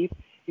so deep.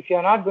 If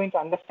you're not going to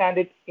understand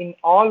it in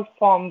all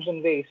forms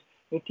and ways,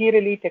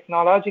 materially,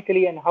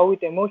 technologically, and how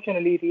it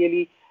emotionally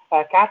really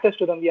caters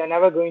to them, we are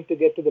never going to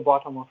get to the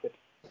bottom of it.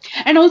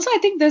 And also I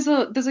think there's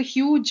a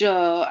huge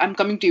I'm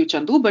coming to you,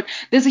 Chandu, but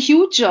there's a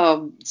huge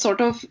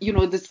sort of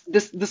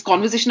this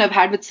conversation I've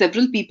had with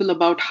several people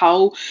about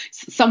how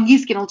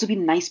sangis can also be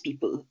nice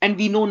people, and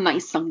we know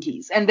nice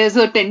sangis, and there's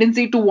a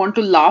tendency to want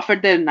to laugh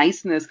at their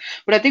niceness.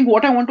 But I think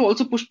what I want to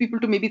also push people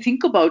to maybe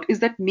think about is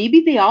that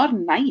maybe they are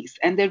nice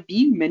and they're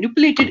being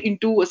manipulated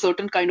into a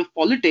certain kind of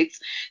politics.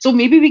 So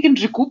maybe we can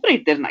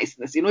recuperate their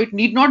niceness. It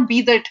need not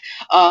be that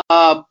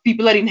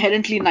people are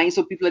inherently nice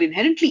or people are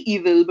inherently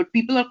evil, but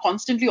people are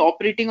constantly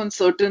operating on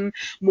certain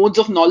modes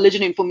of knowledge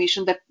and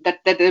information that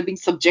they're being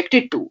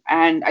subjected to.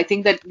 And I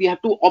think that we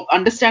have to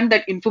understand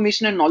that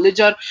information and knowledge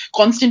are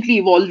constantly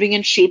evolving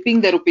and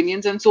shaping their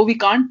opinions, and so we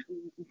can't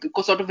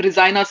sort of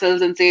resign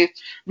ourselves and say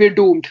we're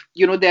doomed.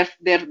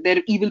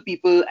 They're evil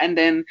people, and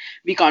then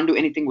we can't do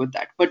anything with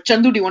that. But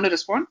Chandu, do you want to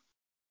respond?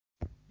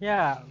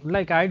 Yeah,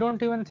 like I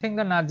don't even think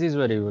the Nazis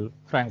were evil,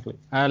 frankly.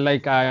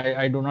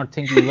 I do not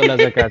think evil as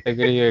a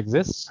category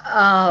exists.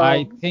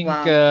 I Oh, think,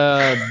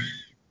 wow.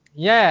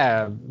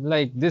 yeah,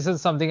 like this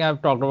is something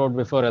I've talked about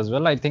before as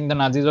well. I think the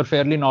Nazis were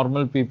fairly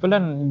normal people,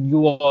 and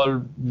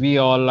we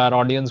all, our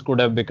audience could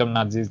have become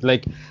Nazis.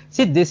 Like,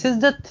 see, this is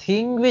the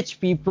thing which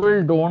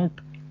people don't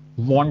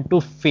want to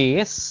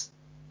face,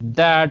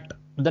 that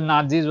the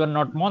Nazis were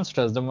not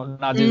monsters. The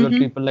Nazis were Mm-hmm.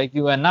 people like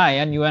you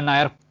and you and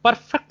I are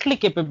perfectly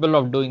capable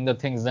of doing the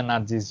things the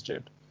Nazis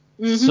did.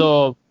 Mm-hmm.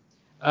 So,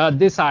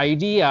 this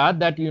idea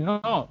that,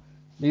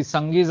 these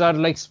Sangis are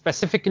like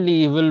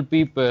specifically evil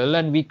people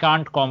and we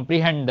can't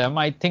comprehend them,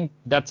 I think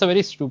that's a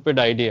very stupid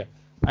idea.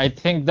 I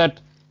think that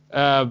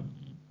uh,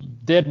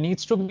 there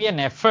needs to be an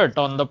effort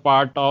on the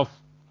part of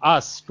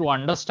us to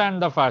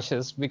understand the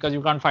fascist, because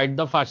you can't fight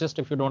the fascist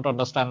if you don't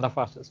understand the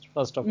fascist,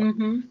 first of all.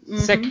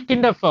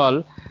 Second of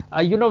all,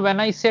 when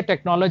I say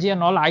technology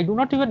and all, I do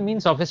not even mean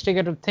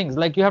sophisticated things.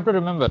 Like, you have to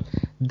remember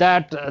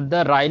that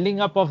the riling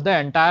up of the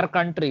entire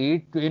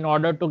country in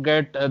order to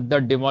get the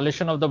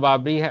demolition of the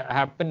Babri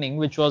happening,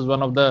 which was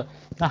one of the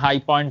high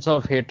points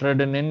of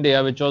hatred in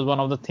India, which was one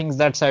of the things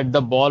that set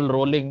the ball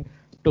rolling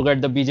to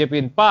get the BJP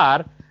in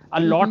power. A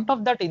lot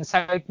of that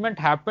incitement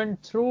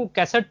happened through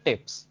cassette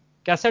tapes.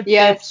 Cassette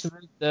tapes Yes.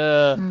 with,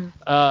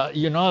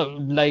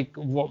 like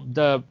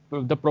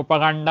the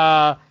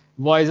propaganda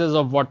voices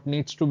of what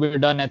needs to be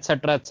done,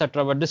 etc.,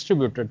 were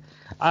distributed.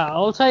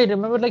 Also, I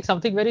remember like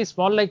something very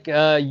small, like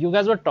you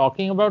guys were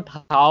talking about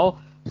how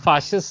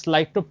fascists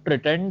like to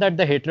pretend that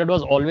the hatred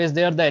was always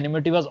there, the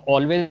enmity was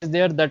always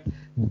there, that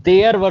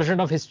their version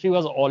of history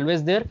was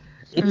always there.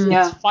 It's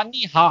Yeah.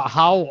 funny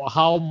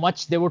how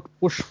much they would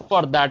push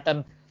for that,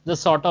 and the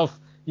sort of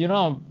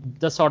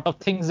the sort of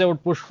things they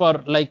would push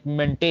for, like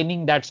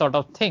maintaining that sort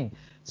of thing.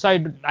 So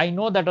I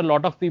know that a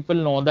lot of people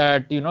know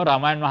that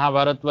Ramayana and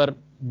Mahabharata were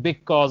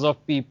big cause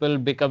of people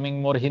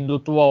becoming more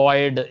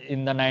Hindutva-oid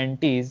in the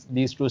 90s,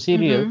 these two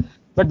serials.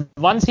 But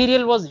one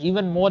serial was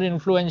even more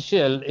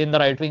influential in the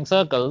right-wing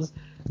circles,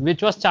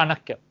 which was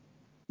Chanakya.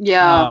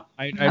 Yeah.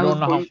 I I was don't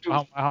know going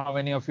to. how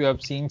many of you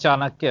have seen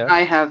Chanakya.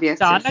 I have, yes,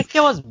 yes.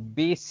 Chanakya was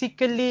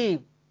basically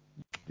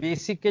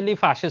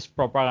fascist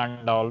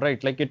propaganda, all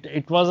right. Like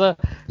it was a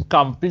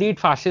complete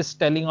fascist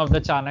telling of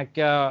the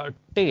Chanakya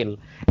tale.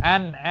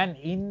 And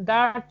in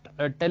that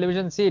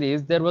television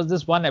series, there was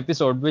this one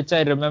episode which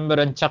I remember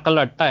and chuckle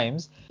at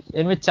times,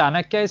 in which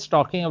Chanakya is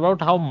talking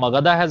about how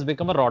Magadha has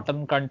become a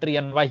rotten country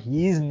and why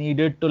he is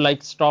needed to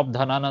like stop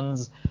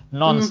Dhananand's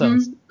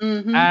nonsense.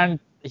 And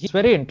he's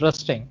very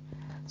interesting.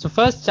 So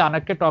first,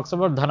 Chanakya talks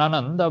about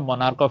Dhananand, the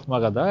monarch of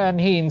Magadha, and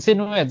he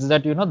insinuates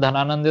that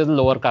Dhananand is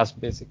lower caste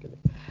basically.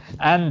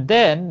 And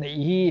then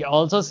he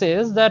also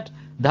says that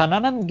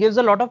Dhananand gives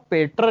a lot of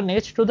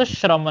patronage to the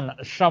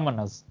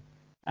Shramanas.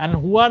 And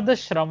who are the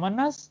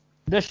Shramanas?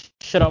 The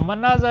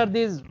Shramanas are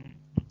these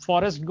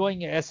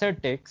forest-going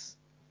ascetics,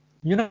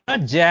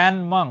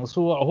 Jain monks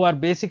who are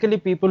basically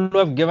people who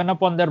have given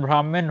up on their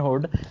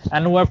Brahminhood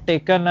and who have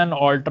taken an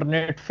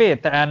alternate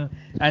faith. And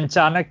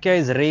Chanakya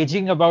is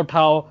raging about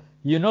how,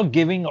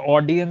 giving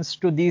audience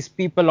to these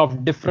people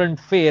of different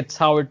faiths,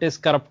 how it is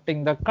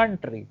corrupting the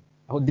country.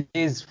 How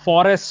these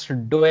forest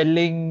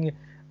dwelling,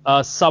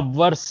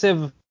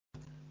 subversive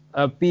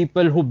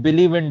people who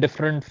believe in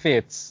different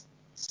faiths.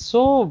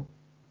 So,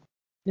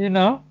 you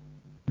know,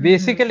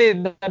 basically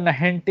in the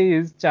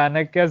 90s,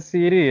 Chanakya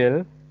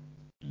serial,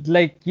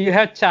 like you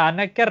have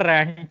Chanakya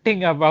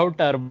ranting about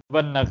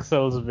urban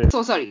Naxals.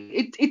 So sorry.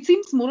 It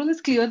seems more or less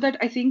clear that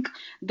I think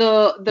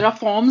there are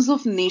forms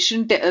of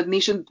nation,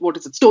 what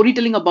is it,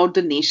 storytelling about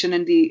the nation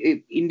and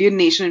the Indian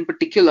nation in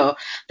particular,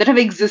 that have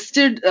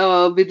existed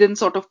within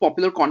sort of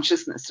popular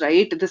consciousness,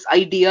 right? This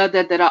idea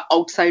that there are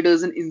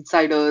outsiders and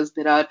insiders.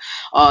 There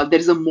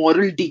is a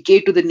moral decay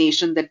to the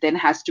nation that then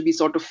has to be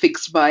sort of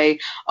fixed by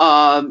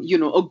a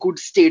good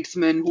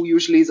statesman who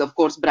usually is, of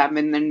course,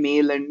 Brahmin and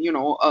male, and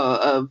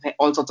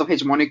all sorts of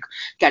hegemonic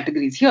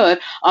categories here.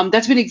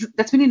 That's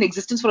been in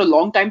existence for a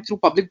long time through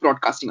public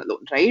broadcasting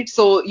alone, right?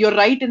 So you're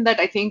right in that.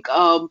 I think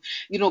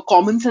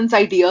common sense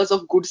ideas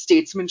of good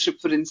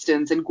statesmanship, for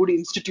instance, and good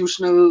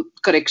institutional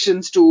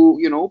corrections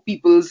to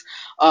people's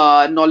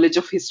knowledge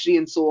of history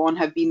and so on,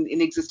 have been in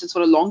existence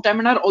for a long time,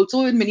 and are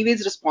also in many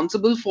ways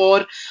responsible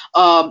for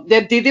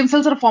they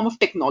themselves are a form of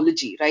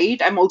technology,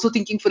 right? I'm also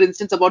thinking, for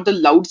instance, about the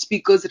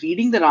loudspeakers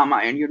reading the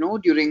Ramayana.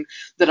 During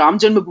the Ram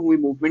Janmabhoomi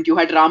movement, you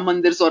had Ram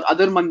Mandirs or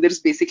other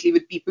mandirs basically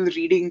with people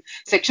reading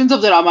sections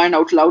of the Ramayana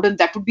out loud, and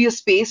that would be a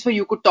space where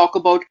you could talk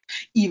about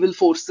evil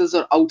forces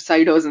or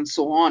outsiders and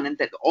so on, and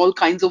that all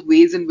kinds of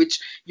ways in which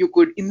you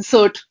could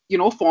insert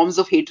forms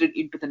of hatred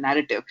into the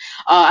narrative.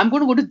 I'm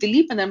going to go to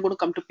Dilip, and then I'm going to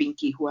come to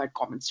Pinky, who had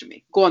comments to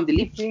make. Go on,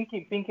 Dilip.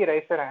 Pinky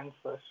raised her hands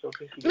first, so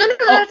Pinky, No, go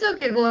no, ahead. Oh, that's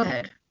okay. Go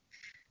ahead.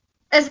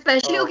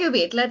 Especially, Oh, okay,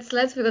 wait, let's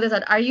figure this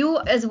out. Are you,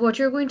 as what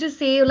you're going to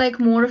say, like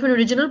more of an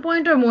original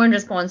point or more in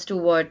response to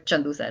what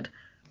Chandu said?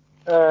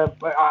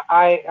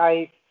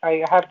 I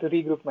have to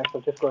regroup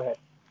myself. Just go ahead.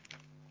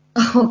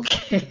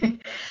 Okay.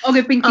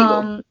 okay, Pinky, go.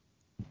 Um,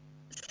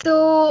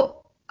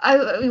 so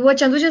what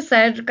Chandu just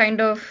said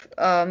kind of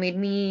made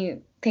me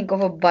think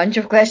of a bunch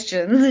of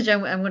questions, which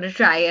I'm going to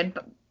try and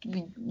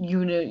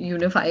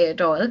unify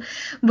it all.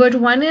 But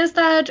one is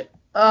that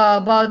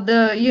about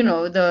the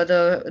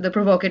the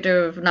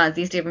provocative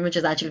Nazi statement, which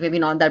is actually maybe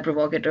not that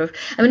provocative.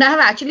 I mean, I have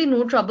actually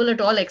no trouble at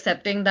all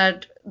accepting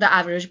that the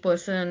average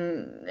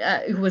person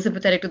who was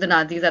sympathetic to the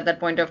Nazis at that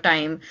point of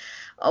time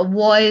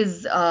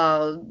was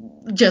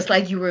just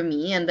like you or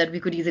me, and that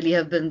we could easily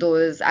have been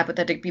those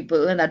apathetic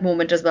people in that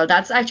moment as well.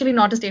 That's actually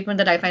not a statement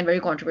that I find very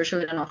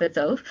controversial in and of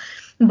itself.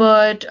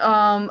 But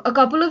a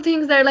couple of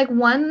things there, like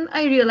one,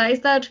 I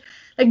realized that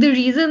like the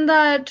reason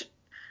that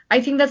I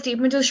think that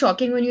statement is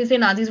shocking when you say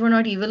Nazis were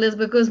not evil is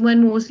because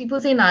when most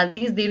people say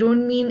Nazis, they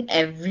don't mean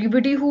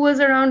everybody who was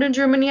around in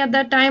Germany at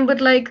that time,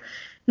 but like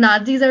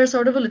Nazis are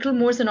sort of a little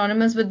more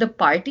synonymous with the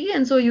party,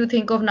 and so you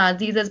think of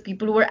Nazis as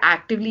people who are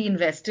actively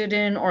invested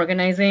in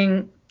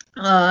organizing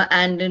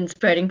and in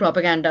spreading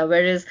propaganda.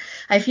 Whereas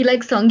I feel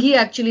like Sanghi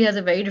actually has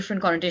a very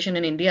different connotation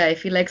in India. I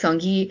feel like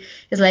Sanghi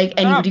is like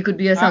No, anybody could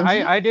be a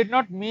Sanghi. I did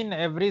not mean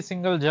every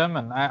single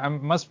German. I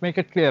must make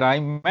it clear. I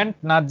meant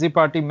Nazi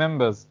Party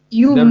members.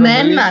 You There were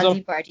men millions of,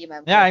 Nazi party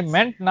yeah, I members.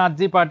 meant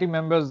Nazi Party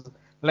members.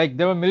 Like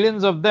there were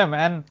millions of them.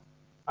 And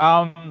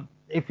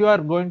if you are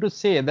going to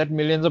say that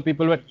millions of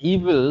people were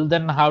evil,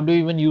 then how do you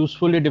even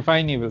usefully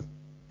define evil?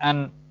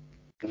 And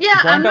the Yeah,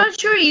 I'm point of, not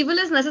sure evil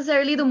is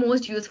necessarily the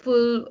most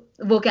useful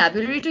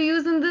vocabulary to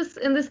use in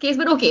this case,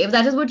 but okay, if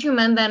that is what you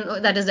meant, then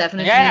that is yeah,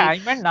 definitely I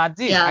meant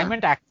Nazis. I yeah.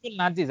 meant actual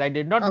Nazis. I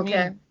did not Okay.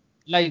 mean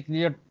like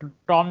your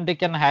Tom,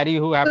 Dick, and Harry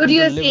who So happen to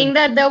you're live in. saying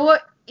that there were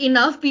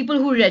enough people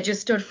who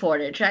registered for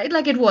it, right?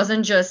 Like it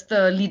wasn't just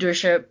the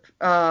leadership,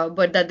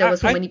 but that there were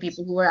so I many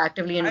people who were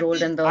actively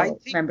enrolled in I the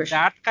think membership.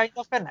 that kind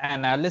of an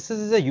analysis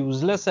is a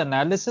useless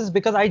analysis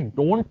because I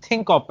don't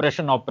think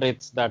oppression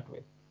operates that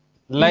way.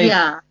 Like,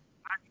 Yeah.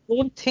 I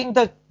don't think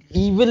that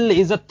evil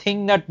is a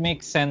thing that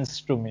makes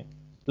sense to me.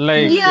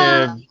 Like,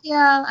 Yeah,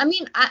 yeah. I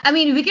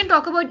mean, we can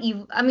talk about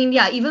evil. I mean,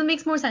 yeah, evil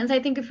makes more sense. I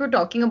think if you're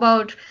talking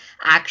about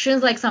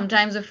actions, like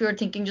sometimes if you're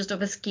thinking just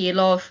of a scale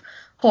of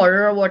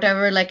horror or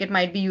whatever, like it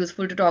might be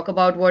useful to talk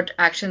about what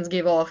actions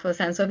give off a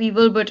sense of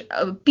evil. But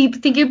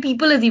thinking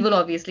people as evil,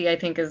 obviously, I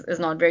think is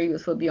not very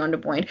useful beyond a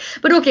point.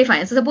 But okay,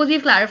 fine. So suppose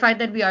we've clarified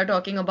that we are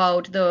talking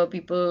about the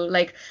people,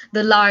 like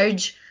the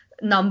large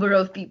number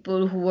of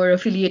people who were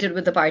affiliated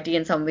with the party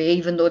in some way,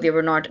 even though they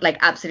were not like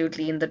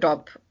absolutely in the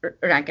top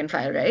rank and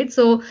file, right?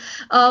 So,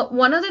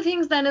 one of the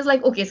things then is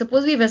like, okay,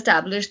 suppose we've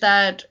established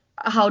that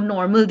how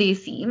normal they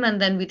seem,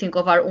 and then we think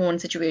of our own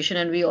situation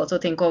and we also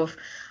think of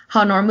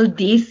how normal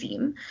they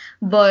seem.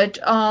 But,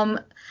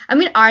 I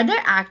mean, are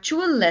there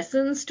actual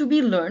lessons to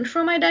be learned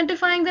from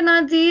identifying the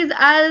Nazis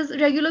as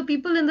regular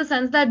people in the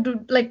sense that,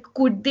 like,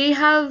 could they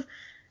have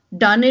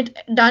done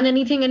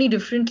anything any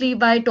differently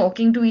by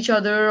talking to each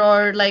other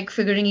or like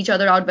figuring each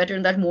other out better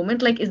in that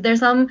moment? Like, is there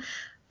some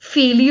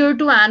failure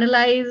to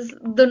analyze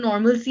the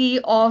normalcy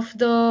of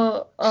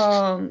the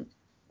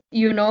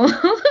you know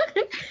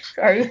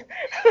sorry.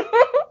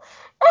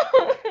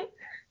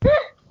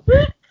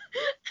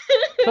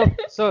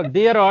 so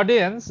dear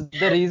audience,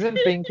 the reason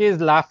Pinky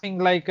is laughing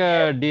like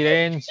a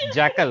deranged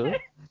jackal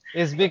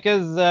is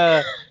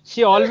because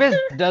she always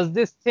does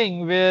this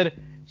thing where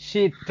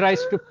she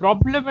tries to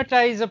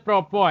problematize a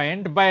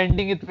point by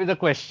ending it with a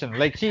question.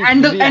 Like we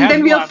And have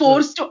then we no are answer.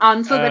 forced to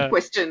answer that Uh,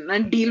 question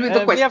and deal with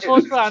the we are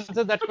forced question. to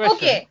answer that question.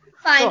 Okay,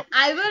 fine. So,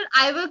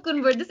 I will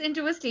convert this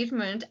into a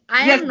statement.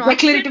 Yes,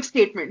 declarative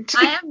statement.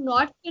 I am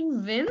not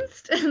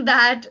convinced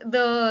that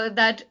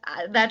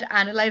that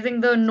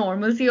analyzing the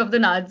normalcy of the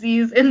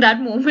Nazis in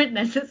that moment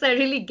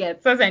necessarily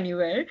gets us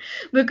anywhere,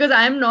 because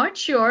I'm not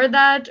sure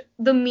that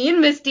the main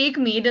mistake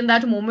made in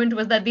that moment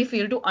was that they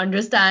failed to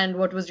understand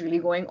what was really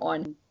going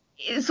on.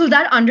 So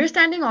that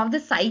understanding of the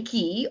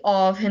psyche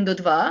of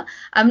Hindutva,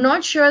 I'm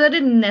not sure that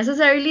it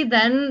necessarily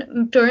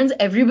then turns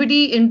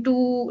everybody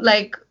into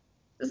like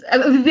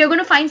we are going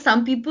to find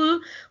some people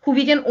who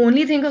we can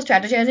only think of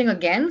strategizing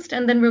against,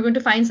 and then we're going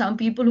to find some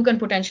people who can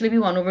potentially be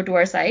won over to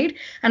our side.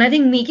 And I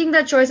think making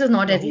that choice is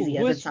not as easy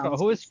as it sounds.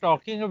 who is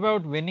talking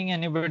about winning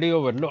anybody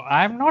over? Look,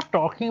 I'm not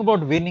talking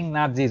about winning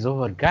Nazis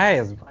over,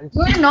 guys.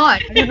 You're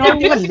not. Are you There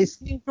not even was,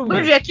 listening to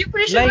but me?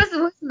 recuperation Like,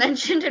 was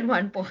mentioned at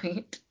one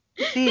point.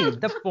 see,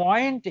 the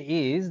point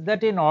is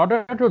that in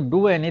order to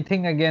do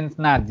anything against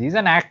Nazis,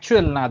 and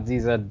actual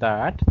Nazis at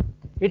that,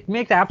 it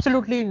makes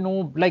absolutely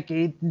no like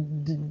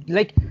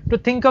to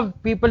think of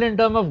people in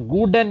terms of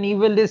good and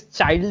evil is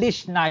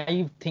childish,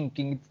 naive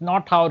thinking. It's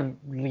not how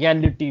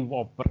reality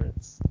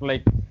operates.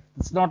 Like,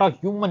 it's not how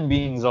human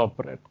beings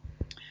operate.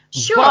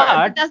 Sure, but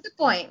But that's the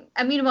point.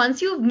 I mean,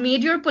 once you've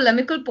made your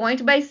polemical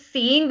point by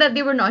saying that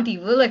they were not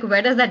evil, like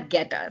where does that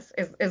get us?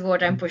 Is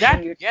what I'm pushing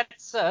that you.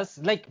 gets us,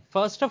 like,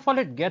 first of all,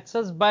 it gets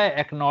us by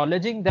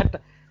acknowledging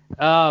that,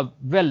 well,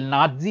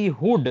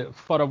 Nazihood,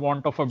 for a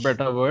want of a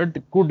better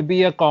word, could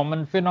be a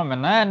common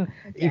phenomena and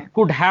Okay. it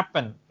could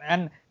happen.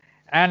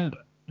 And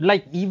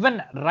like,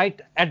 even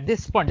right at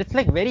this point, it's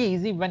like very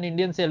easy when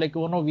Indians say, like,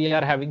 oh no, we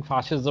are having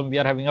fascism, we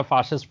are having a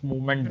fascist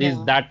movement, this,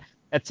 Yeah. that,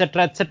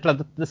 etc.,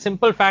 etc. The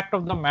simple fact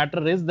of the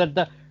matter is that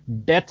the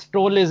death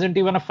toll isn't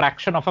even a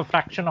fraction of a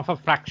fraction of a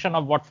fraction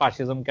of what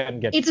fascism can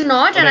get. It's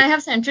not, All and I right.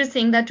 have centrists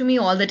saying that to me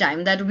all the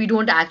time that we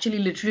don't actually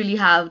literally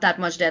have that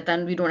much death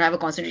and we don't have a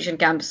concentration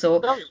camp, so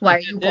No, why are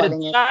you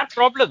calling there it? are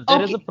problems.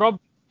 There is a Okay. problem.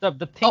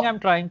 The thing Oh. I'm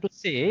trying to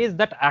say is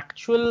that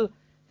actual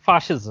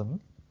fascism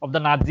of the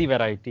Nazi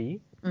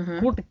variety Mm-hmm.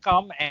 could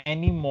come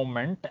any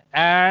moment,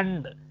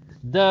 and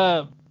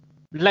the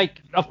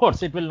like, of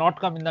course, it will not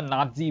come in the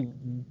Nazi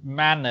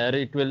manner.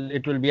 It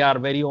will be our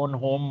very own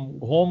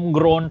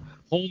homegrown,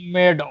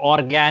 homemade,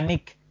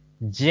 organic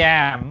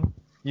jam.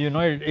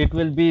 It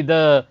will be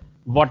the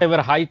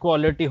whatever high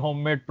quality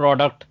homemade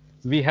product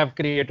we have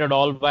created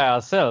all by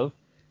ourselves.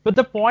 But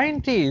the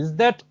point is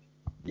that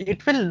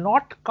it will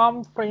not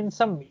come from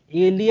some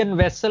alien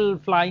vessel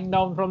flying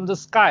down from the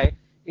sky.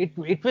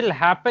 It will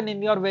happen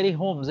in your very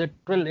homes. It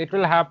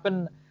will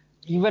happen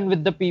even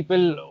with the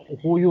people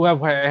who you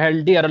have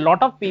held dear. A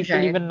lot of people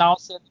Right. even now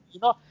say,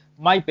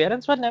 my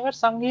parents were never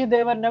Sanghi,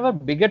 they were never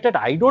bigoted.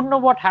 I don't know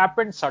what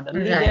happened.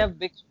 Suddenly they Right. have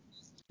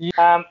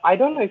become. I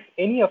don't know if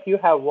any of you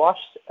have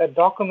watched a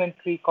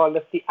documentary called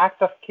as The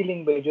Act of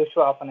Killing by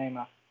Joshua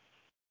Oppenheimer.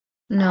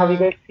 Have you No.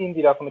 guys seen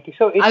the documentary?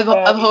 So it's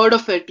I've heard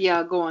of it.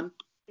 Yeah, go on.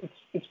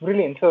 it's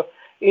brilliant. So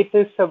it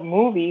is a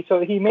movie. So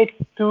he made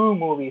two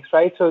movies,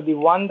 right? So the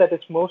one that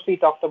is mostly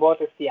talked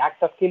about is The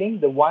Act of Killing.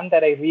 The one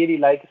that I really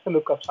like is The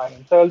Look of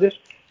Silence. So I'll just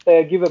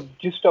give a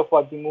gist of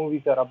what the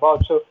movies are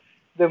about. So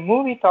the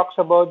movie talks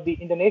about the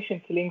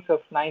Indonesian killings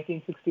of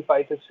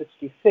 1965 to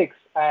 66,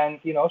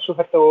 and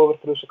Suharto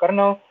overthrew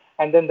Sukarno,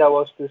 and then there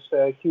was this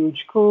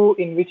huge coup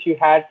in which you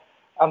had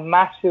a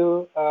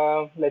massive,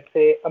 let's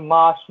say, a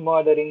mass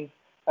murdering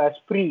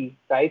spree,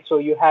 right? So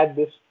you had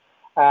this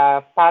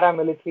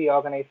paramilitary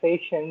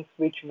organizations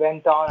which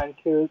went on and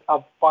killed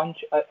a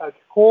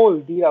whole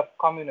deal of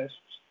communists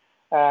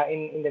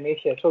in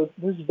Indonesia. So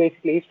this is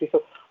basically history.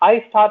 So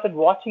I started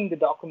watching the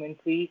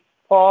documentary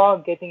for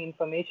getting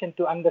information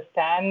to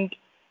understand,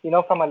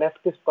 from a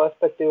leftist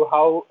perspective,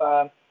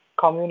 how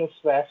communists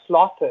were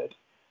slaughtered.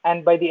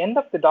 And by the end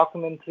of the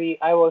documentary,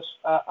 I was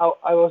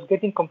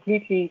getting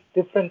completely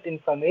different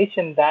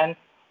information than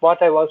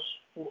what I was,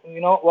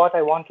 what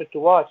I wanted to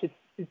watch.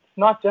 It's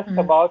not just Mm.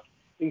 about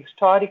the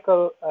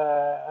historical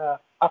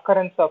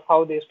occurrence of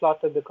how they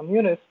slaughtered the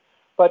communists,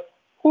 but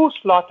who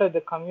slaughtered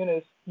the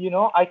communists.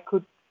 I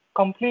could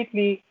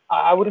completely,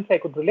 I wouldn't say I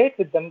could relate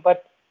with them,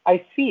 but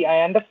I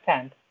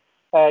understand,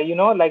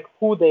 like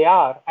who they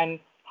are and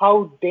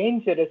how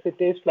dangerous it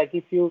is. Like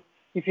if you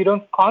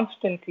don't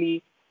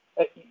constantly,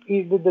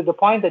 the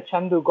point that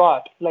Chandu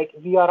got, like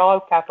we are all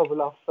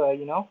capable of,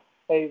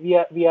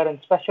 we are in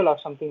special or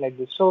something like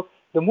this. So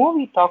the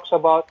movie talks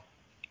about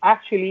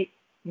actually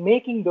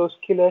making those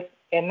killers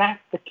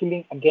enact the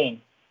killing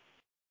again.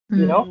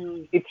 You Mm. know,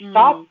 Mm, it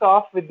starts mm,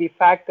 off with the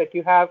fact that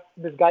you have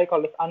this guy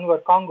called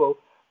Anwar Congo,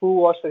 who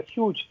was a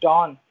huge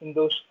don in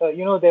those.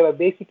 They were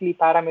basically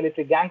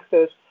paramilitary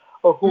gangsters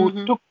who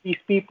mm-hmm, took these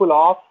people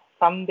off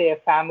from their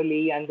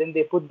family and then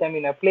they put them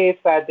in a place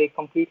where they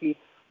completely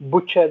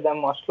butcher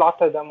them or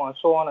slaughter them or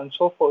so on and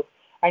so forth.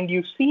 And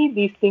you see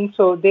these things,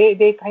 so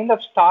they kind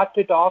of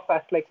started off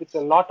as like with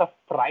a lot of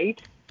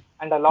pride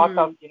and a lot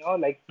of mm,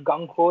 like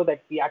gung ho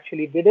that we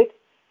actually did it,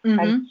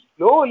 and mm-hmm,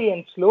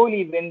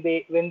 slowly when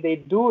they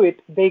do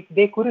it,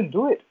 they couldn't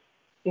do it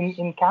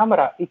in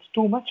camera. It's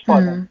too much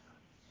for them.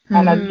 Mm.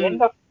 And at Mm. the mm,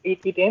 end of it,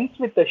 it ends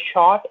with a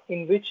shot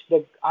in which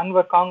the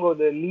Anwar Congo,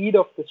 the lead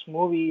of this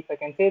movie, if I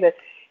can say that,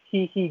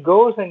 he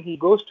goes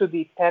to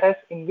the terrace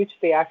in which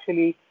they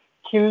actually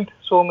killed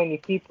so many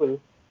people.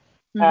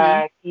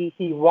 mm-hmm,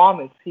 He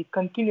vomits. He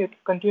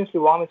continuously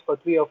vomits for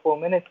 3 or 4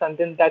 minutes, and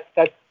then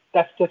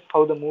that's just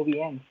how the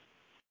movie ends.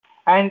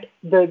 And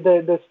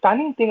the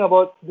stunning thing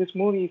about this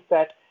movie is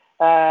that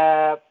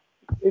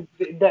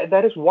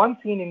there is one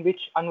scene in which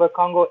Anwar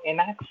Congo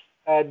enacts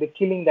the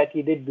killing that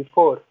he did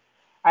before,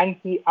 and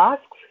he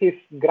asks his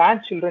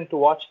grandchildren to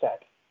watch that.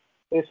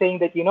 They're saying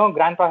that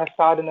Grandpa has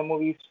starred in the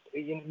movies,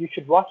 you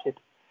should watch it.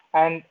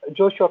 And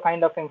Joshua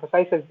kind of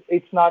emphasizes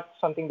it's not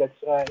something that's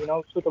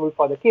suitable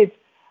for the kids,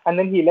 and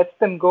then he lets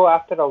them go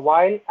after a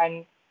while,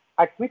 and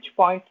at which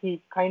point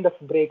he kind of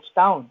breaks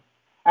down.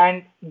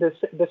 And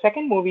the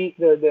second movie,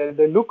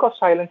 the Look of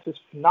Silence, is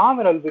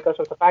phenomenal because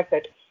of the fact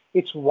that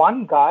it's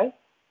one guy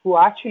who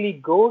actually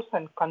goes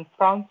and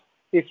confronts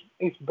his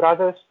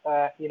brother's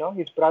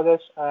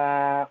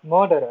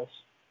murderers.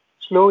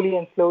 Slowly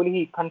and slowly,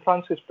 he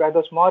confronts his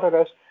brother's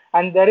murderers,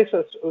 and there is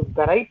a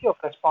variety of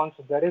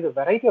responses. There is a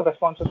variety of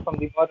responses from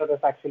the murderers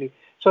actually.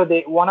 So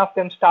one of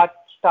them starts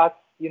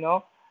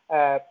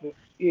uh,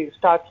 he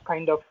starts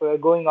kind of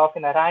going off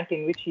in a rant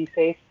in which he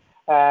says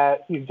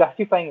he's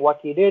justifying what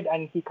he did,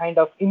 and he kind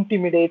of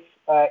intimidates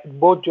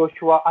both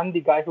Joshua and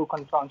the guy who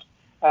confronts.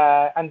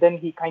 And then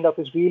he kind of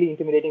is really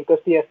intimidating because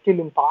they are still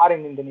in power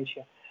in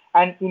Indonesia.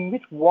 And in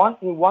which once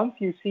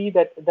you see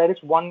that there is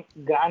one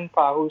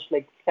grandpa who's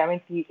like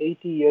 70,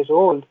 80 years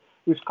old,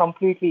 who's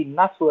completely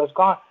nuts, who has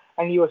gone,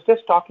 and he was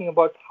just talking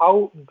about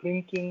how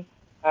drinking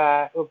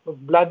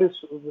blood is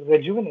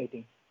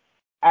rejuvenating,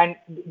 and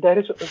there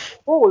is a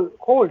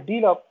whole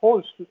deal of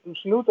whole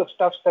sleuth of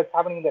stuff that's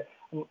happening there.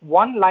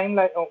 One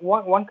limelight,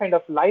 one kind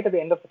of light at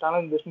the end of the tunnel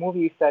in this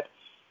movie is that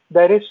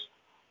there is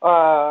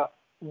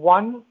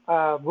one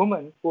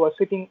woman who was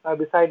sitting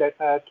beside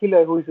a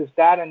killer who is his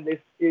dad, and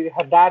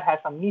her dad has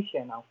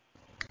amnesia now,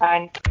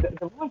 and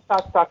the woman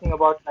starts talking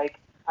about like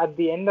at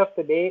the end of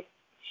the day,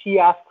 she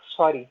asks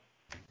sorry.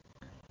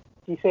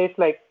 He says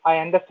like, I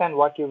understand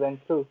what you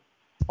went through,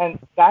 and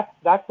that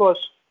was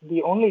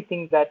the only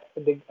thing that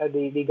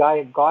the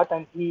guy got.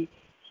 And he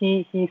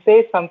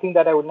says something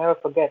that I would never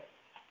forget.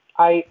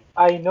 I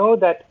know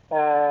that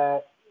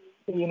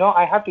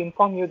I have to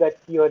inform you that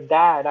your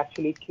dad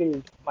actually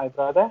killed my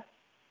brother,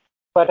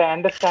 but I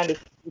understand if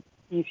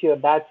he's your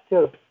dad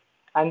still.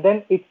 and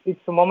then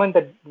it's a moment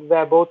that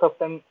where both of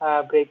them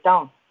break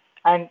down.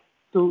 And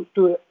to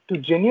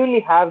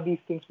genuinely have these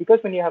things, because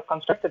when you have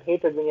constructed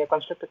hatred, when you have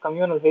constructed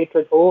communal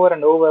hatred over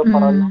and over for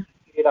a long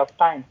period of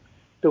time,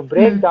 to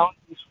break down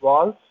these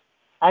walls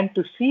and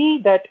to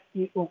see that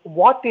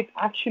what it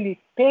actually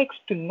takes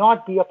to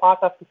not be a part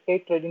of this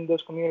hatred in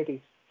those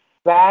communities,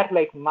 where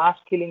like mass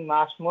killing,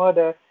 mass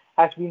murder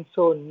has been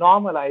so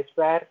normalized,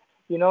 where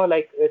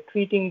like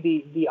treating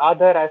the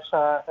other as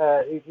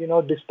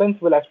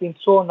dispensable has been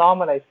so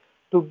normalized.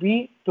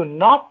 To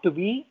not to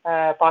be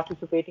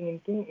participating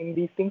in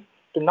these things,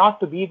 to not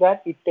to be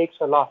that, it takes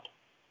a lot.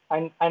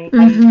 And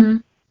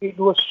it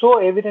was so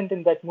evident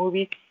in that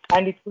movie.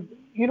 And it could,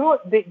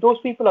 those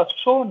people are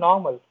so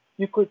normal.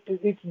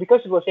 It's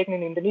because it was taken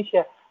in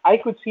Indonesia. I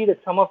could see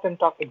that some of them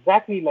talk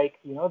exactly like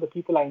the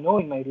people I know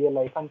in my real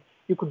life, and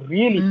you could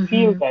really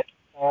feel that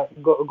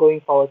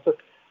going forward. So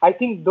I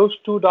think those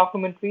two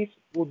documentaries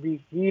would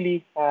be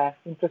really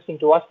interesting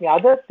to watch. The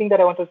other thing that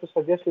I wanted to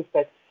suggest is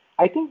that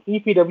I think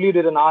EPW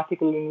did an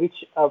article in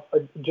which a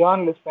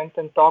journalist went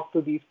and talked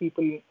to these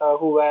people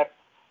who were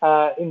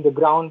in the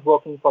ground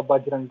working for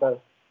Bajrang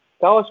Dal.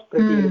 That was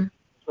pretty interesting.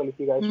 Well, if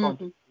you guys want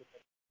to look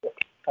at it.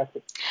 That's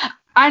it.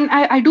 And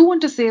I do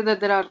want to say that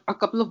there are a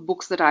couple of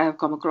books that I have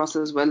come across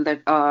as well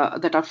that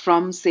are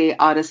from, say,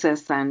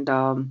 RSS, and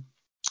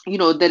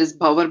there is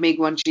Bhavar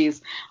Meghvanchi's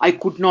I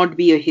Could Not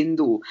Be a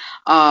Hindu.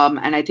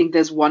 And I think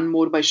there's one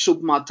more by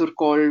Shubh Mathur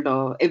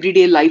called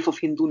Everyday Life of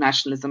Hindu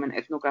Nationalism, an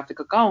ethnographic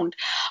account,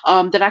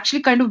 that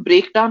actually kind of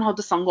break down how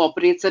the Sangh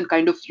operates and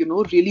kind of,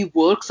 really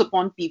works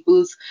upon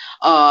people's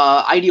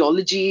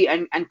ideology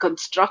and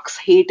constructs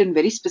hate in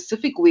very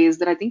specific ways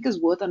that I think is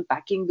worth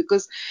unpacking.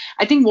 Because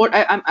I think what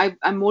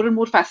I'm more and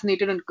more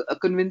fascinated and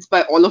convinced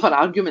by all of our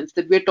arguments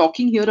that we're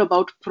talking here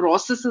about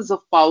processes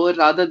of power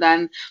rather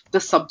than the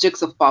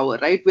subjects of power,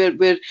 right?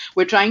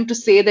 We're trying to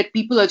say that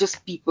people are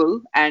just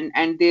people, and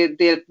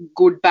they're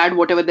good, bad,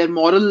 whatever their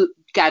moral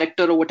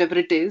character or whatever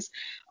it is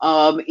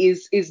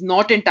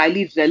not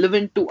entirely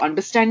relevant to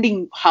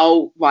understanding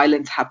how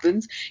violence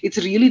happens. It's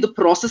really the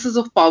processes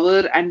of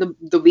power and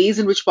the ways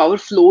in which power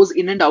flows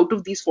in and out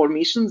of these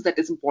formations that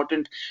is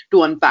important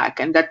to unpack,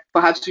 and that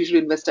perhaps we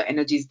should invest our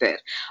energies there.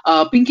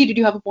 Pinky, did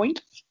you have a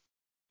point?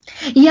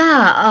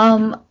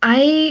 Yeah,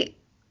 I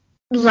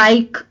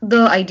like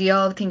the idea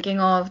of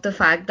thinking of the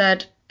fact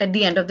that at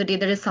the end of the day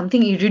there is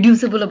something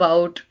irreducible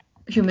about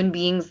human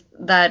beings,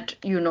 that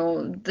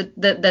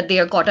that they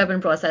are caught up in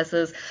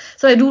processes.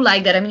 So I do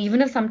like that. I mean, even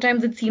if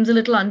sometimes it seems a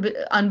little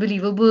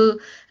unbelievable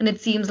and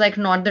it seems like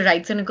not the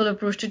right cynical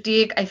approach to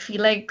take, I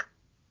feel like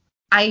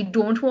I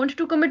don't want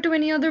to commit to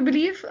any other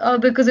belief,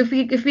 because if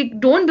we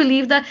don't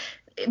believe that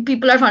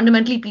people are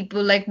fundamentally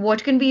people, like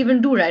what can we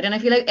even do, right? And I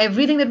feel like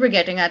everything that we're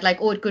getting at, like,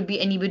 oh, it could be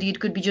anybody,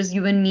 it could be just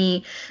you and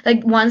me,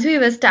 like once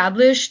we've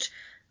established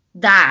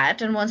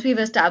that, and once we've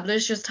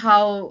established just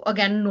how,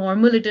 again,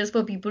 normal it is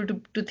for people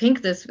to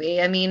think this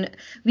way, I mean,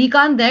 we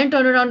can't then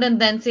turn around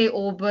and then say,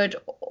 oh, but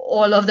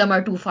all of them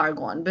are too far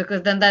gone,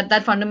 because then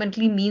that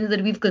fundamentally means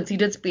that we've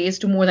conceded space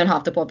to more than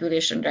half the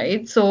population,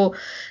 right? So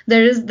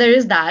there is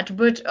that.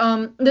 But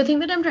the thing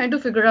that I'm trying to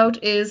figure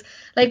out is,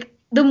 like,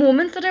 the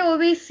moments that I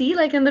always see,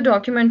 like in the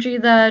documentary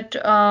that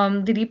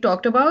Dilip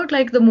talked about,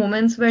 like the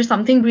moments where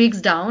something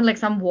breaks down, like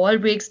some wall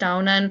breaks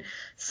down, and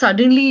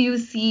suddenly you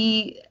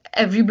see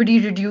everybody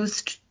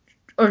reduced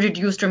or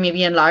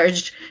maybe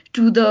enlarged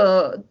to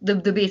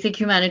the basic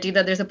humanity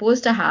that they're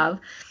supposed to have.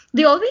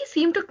 They always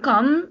seem to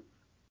come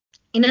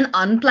in an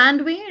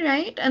unplanned way,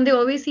 right? And they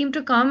always seem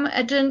to come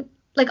at an,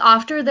 like,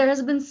 after there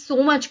has been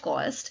so much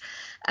cost.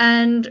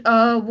 And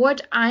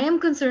what I am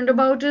concerned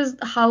about is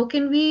how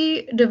can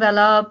we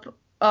develop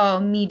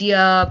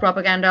media,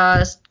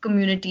 propaganda,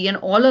 community, and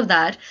all of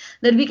that,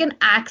 that we can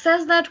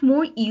access that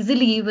more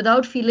easily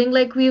without feeling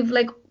like we've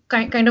like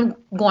kind of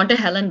gone to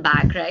hell and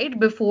back, right?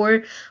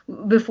 Before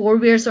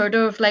we're sort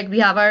of like, we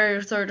have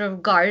our sort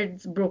of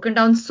guards broken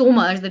down so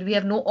much that we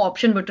have no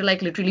option but to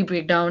like literally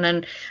break down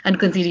and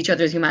concede each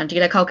other's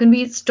humanity. Like, how can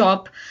we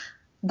stop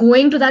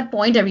going to that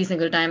point every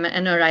single time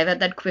and arrive at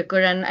that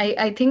quicker? And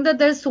I think that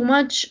there's so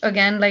much,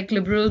 again, like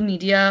liberal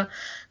media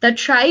that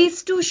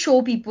tries to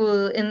show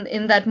people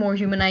in that more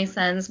humanized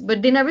sense,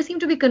 but they never seem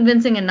to be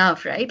convincing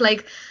enough, right?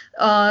 Like,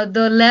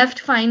 the left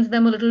finds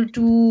them a little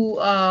too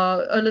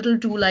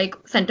like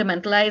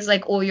sentimentalized,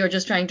 like, oh, you're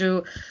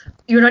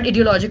not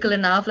ideological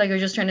enough, like you're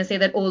just trying to say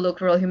that, oh,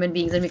 look, we're all human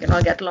beings and we can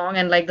all get along,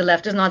 and like the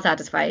left is not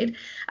satisfied,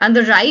 and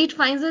the right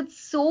finds it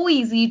so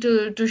easy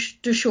to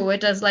show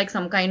it as like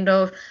some kind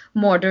of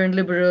modern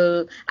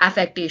liberal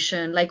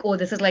affectation, like, oh,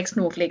 this is like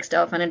snowflake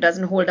stuff and it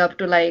doesn't hold up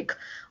to like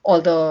all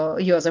the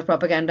years of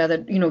propaganda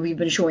that we've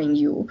been showing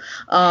you.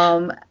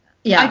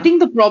 I Yeah. think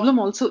the problem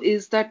also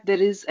is that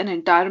there is an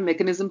entire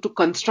mechanism to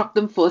construct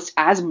them first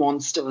as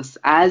monsters,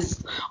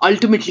 as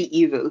ultimately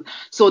evil.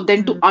 So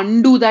then to Mm.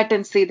 undo that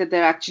and say that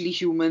they're actually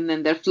human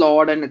and they're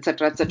flawed and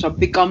etc.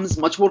 becomes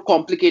much more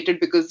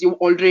complicated because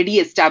you've already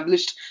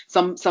established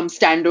some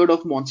standard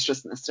of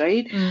monstrousness,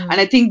 right? And Mm.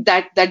 I think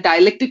that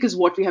dialectic is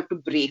what we have to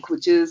break,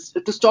 which is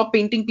to stop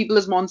painting people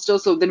as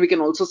monsters, so then we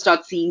can also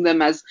start seeing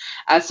them as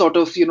sort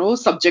of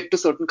subject to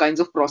certain kinds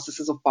of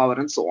processes of power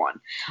and so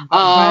on.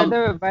 Um,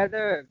 By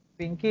the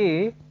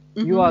Pinky,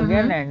 you mhm.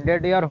 again Mm-hmm.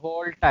 ended your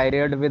whole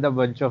tirade with a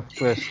bunch of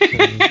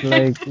questions.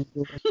 Like,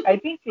 I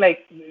think,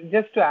 like,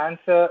 just to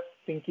answer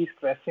Pinky's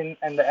question,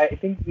 and I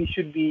think we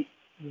should be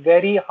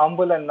very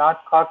humble and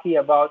not cocky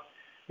about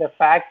the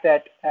fact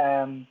that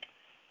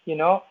you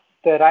know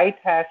the right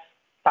has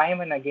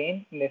time and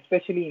again, and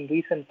especially in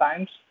recent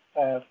times,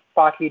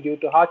 partly due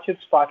to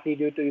hardships, partly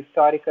due to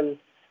historical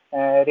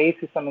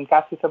racism and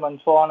casteism and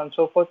so on and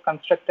so forth,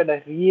 constructed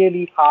a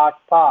really hard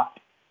path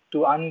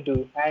to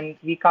undo, and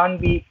we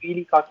can't be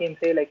really cocky and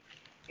say like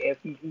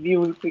we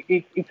will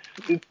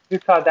it's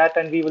this or that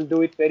and we will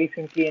do it very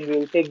simply and we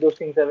will take those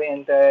things away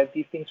and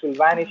these things will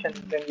vanish and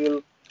then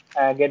we'll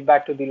get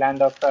back to the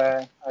land of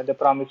the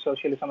promised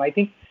socialism. I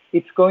think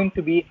it's going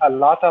to be a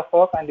lot of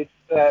work and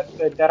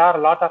there are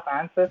a lot of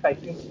answers I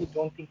simply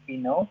don't think we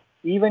know,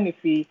 even if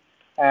we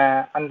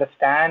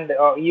understand,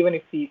 or even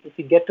if we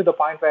get to the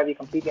point where we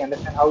completely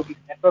understand how these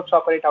networks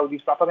operate, how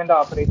these propaganda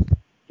operates.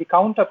 The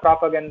counter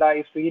propaganda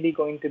is really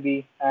going to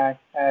be an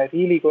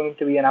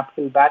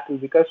uphill battle,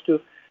 because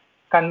to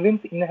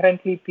convince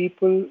inherently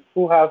people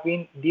who have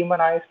been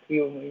demonized,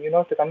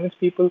 to convince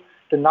people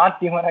to not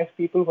demonize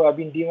people who have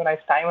been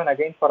demonized time and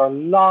again for a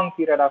long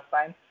period of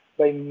time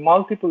by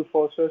multiple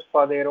forces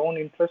for their own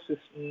interests is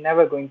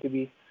never going to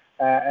be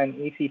an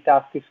easy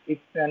task.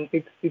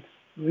 It's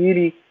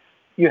really,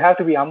 you have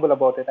to be humble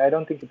about it. I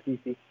don't think it's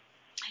easy.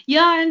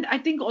 Yeah, and I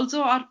think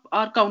also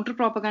our counter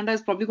propaganda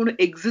is probably going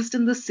to exist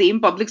in the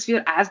same public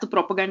sphere as the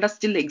propaganda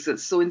still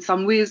exists. So in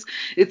some ways,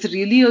 it's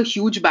really a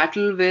huge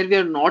battle where we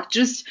are not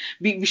just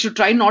we should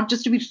try not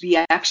just to be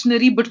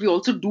reactionary, but we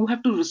also do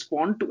have to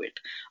respond to it.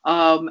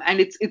 And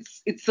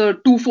it's a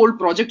twofold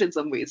project in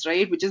some ways,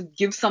 right? Which is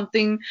give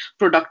something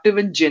productive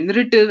and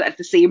generative at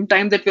the same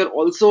time that we're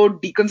also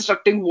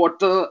deconstructing what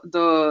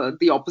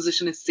the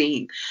opposition is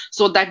saying.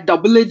 So that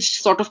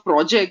double-edged sort of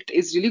project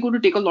is really going to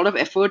take a lot of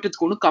effort. It's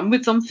going to come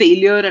with some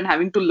failure and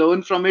having to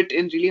learn from it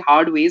in really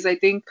hard ways, I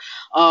think.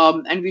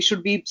 And we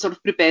should be sort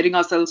of preparing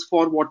ourselves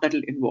for what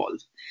that'll involve.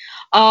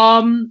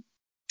 Um,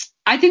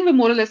 I think we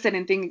more or less said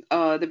anything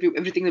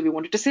everything that we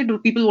wanted to say. Do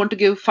people want to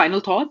give final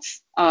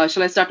thoughts?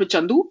 Shall I start with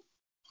Chandu?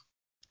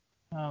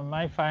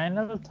 my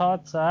final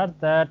thoughts are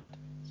that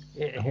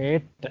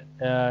hate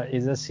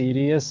is a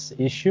serious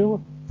issue,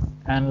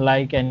 and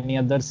like any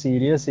other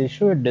serious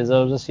issue, it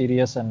deserves a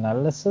serious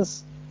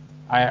analysis.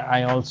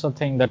 I also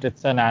think that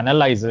it's an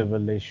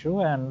analyzable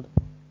issue, and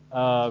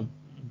uh,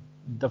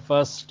 the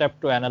first step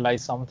to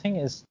analyze something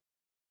is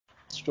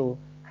to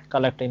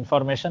collect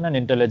information and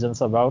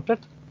intelligence about it.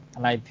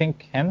 And I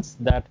think hence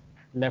that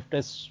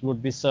leftists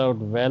would be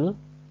served well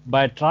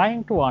by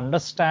trying to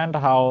understand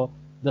how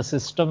the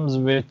systems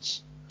which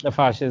the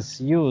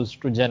fascists use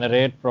to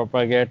generate,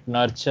 propagate,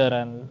 nurture,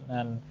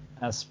 and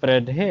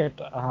spread hate,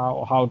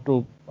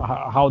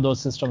 how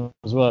those systems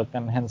work,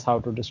 and hence how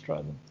to destroy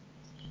them.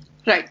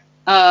 Right.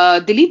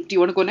 Dilip, do you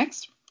want to go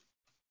next?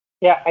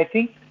 Yeah, I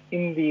think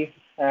in the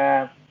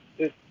uh,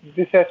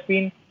 this has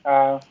been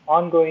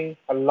ongoing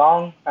a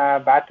long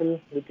battle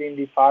between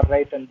the far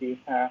right and the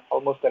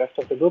almost the rest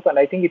of the group, and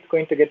I think it's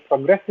going to get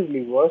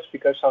progressively worse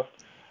because of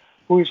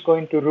who is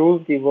going to rule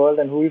the world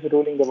and who is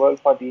ruling the world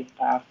for the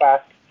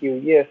past few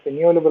years. The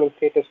neoliberal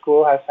status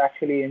quo has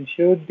actually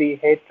ensured the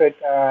hatred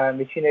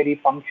machinery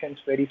functions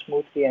very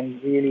smoothly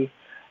and really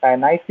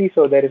nicely.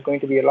 So there is going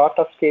to be a lot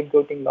of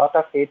scapegoating, lot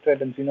of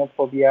hatred and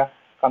xenophobia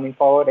coming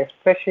forward,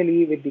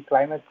 especially with the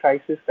climate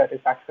crisis that is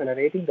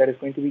accelerating. There is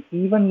going to be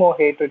even more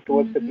hatred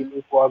towards the Mm-hmm.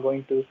 people who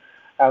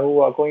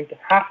are going to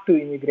have to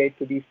immigrate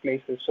to these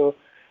places. So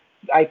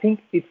I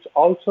think it's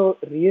also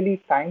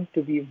really time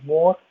to be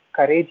more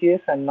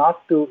courageous and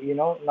not to be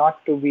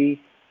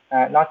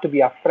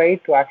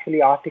afraid to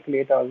actually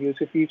articulate our views.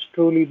 If we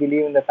truly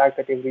believe in the fact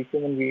that every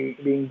human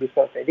being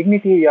deserves a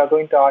dignity, we are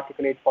going to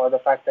articulate for the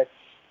fact that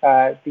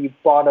the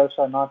borders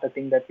are not a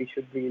thing that we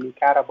should really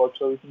care about.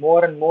 So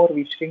more and more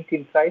we shrink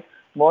inside,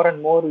 more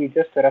and more we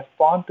just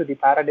respond to the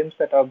paradigms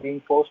that are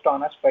being forced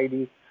on us by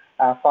the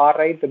far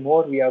right, the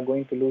more we are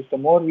going to lose. The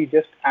more we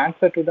just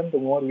answer to them, the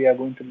more we are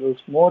going to lose.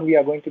 More we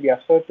are going to be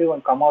assertive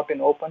and come out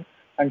in open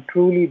and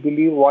truly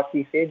believe what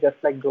we say, just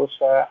like those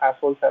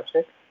assholes have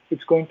said.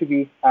 It's going to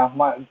be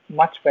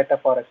much better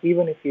for us.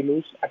 Even if we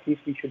lose, at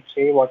least we should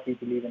say what we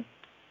believe in.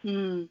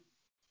 Hmm.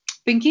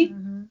 Pinky?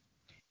 Mm-hmm.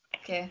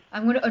 Okay,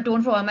 I'm going to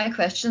atone for all my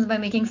questions by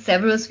making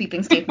several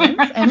sweeping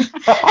statements. And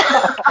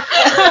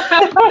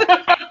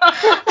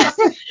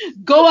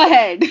Go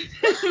ahead.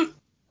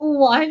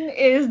 one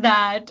is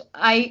that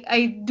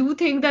I do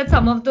think that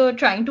some of the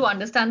trying to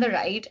understand the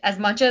right, as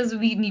much as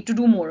we need to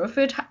do more of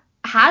it,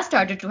 has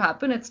started to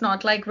happen. It's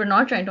not like we're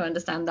not trying to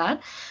understand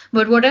that.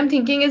 But what I'm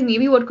thinking is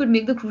maybe what could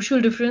make the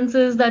crucial difference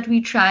is that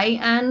we try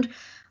and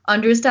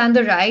understand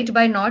the right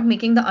by not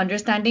making the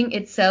understanding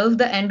itself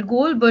the end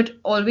goal, but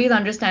always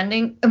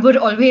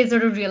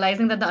sort of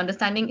realizing that the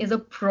understanding is a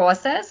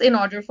process in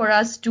order for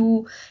us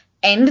to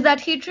end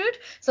that hatred.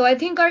 So I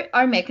think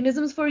our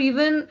mechanisms for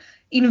even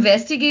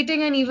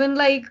investigating and even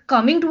like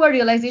coming to a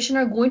realization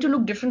are going to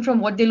look different from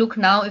what they look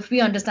now if we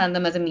understand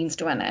them as a means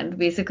to an end,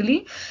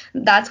 basically.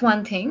 That's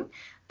one thing.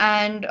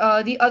 And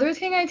the other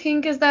thing I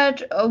think is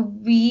that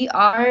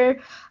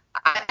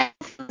I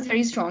feel this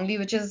very strongly,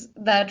 which is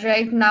that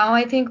right now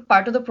I think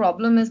part of the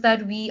problem is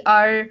that we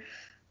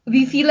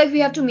feel like we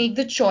have to make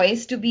the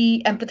choice to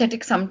be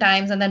empathetic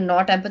sometimes and then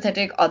not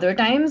empathetic other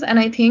times. And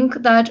I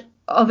think that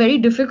a very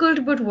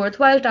difficult but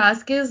worthwhile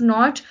task is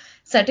not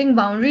setting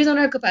boundaries on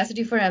our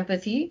capacity for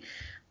empathy,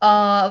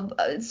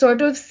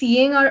 sort of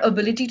seeing our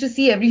ability to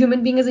see every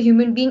human being as a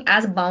human being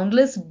as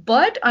boundless,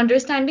 but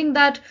understanding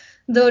that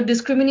the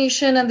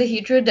discrimination and the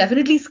hatred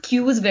definitely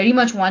skews very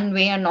much one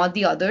way and not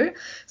the other.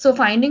 So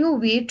finding a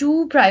way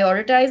to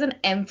prioritize and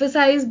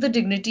emphasize the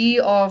dignity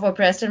of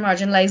oppressed and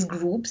marginalized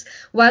groups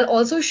while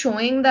also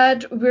showing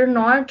that we're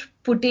not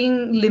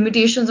putting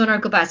limitations on our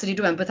capacity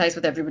to empathize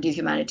with everybody's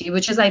humanity,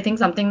 which is, I think,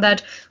 something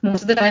that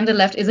most of the time the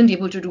left isn't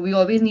able to do. We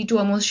always need to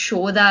almost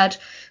show that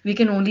we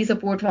can only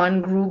support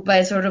one group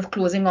by sort of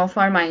closing off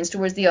our minds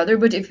towards the other.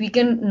 But if we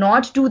can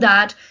not do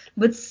that,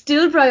 but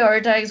still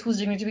prioritize whose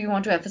dignity we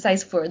want to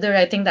emphasize further,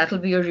 I think that will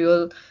be a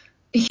real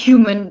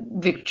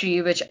human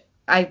victory, which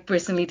I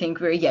personally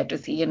think we're yet to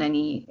see in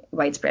any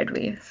widespread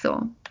way.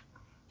 So,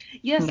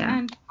 Yes, yeah.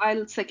 and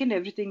I'll second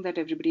everything that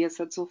everybody has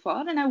said so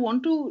far. And I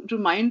want to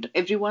remind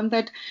everyone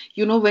that,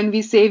 when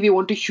we say we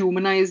want to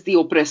humanize the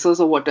oppressors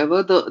or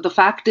whatever, the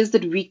fact is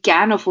that we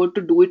can afford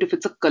to do it if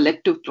it's a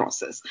collective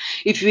process.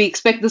 If we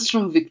expect this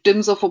from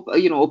victims of,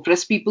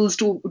 oppressed peoples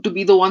to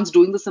be the ones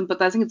doing the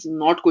sympathizing, it's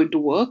not going to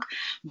work.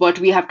 But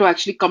we have to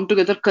actually come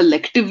together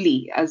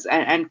collectively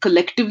and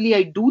collectively,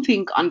 I do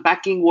think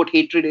unpacking what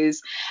hatred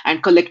is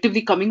and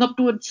collectively coming up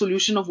to a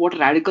solution of what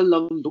radical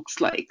love looks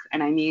like.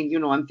 And I mean,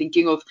 I'm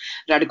thinking of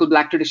radical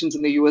black traditions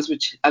in the US,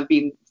 which I've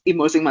been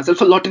immersing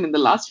myself a lot in the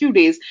last few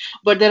days.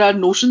 But there are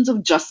notions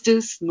of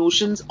justice,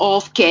 notions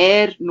of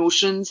care,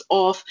 notions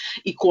of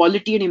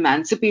equality and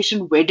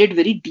emancipation wedded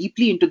very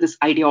deeply into this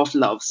idea of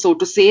love. So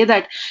to say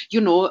that,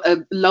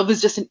 love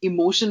is just an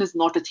emotion is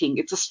not a thing.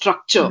 It's a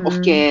structure of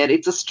Mm. care.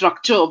 It's a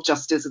structure of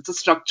justice. It's a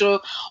structure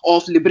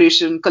of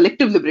liberation,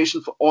 collective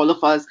liberation for all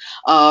of us.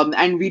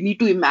 And we need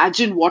to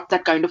imagine what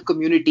that kind of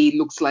community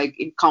looks like,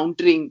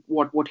 encountering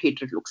what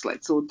hatred looks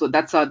like. So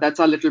that's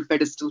our little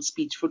pedestal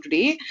speech for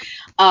today.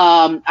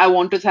 I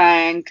want to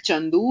thank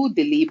Chandu,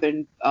 Dilip,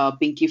 and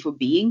Pinky for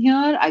being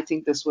here. I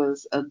think this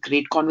was a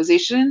great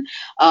conversation.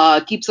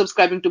 Keep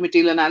subscribing to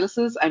Material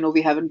Analysis. I know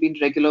we haven't been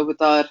regular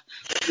with our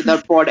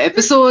pod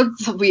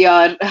episodes. We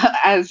are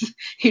as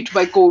hit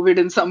by COVID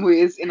in some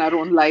ways in our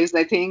own lives,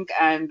 I think,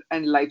 and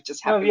life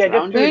just No, we happens are just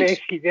around too it.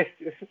 lazy.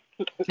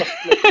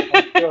 Just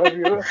I'm sure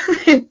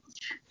you.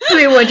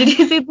 Wait, what did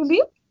you say,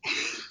 Dilip?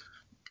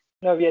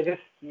 No, we're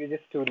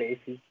just too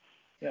lazy.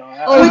 Oh,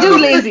 We're I'm just too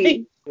lazy.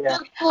 lazy. Yeah.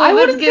 I COVID's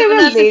wouldn't say given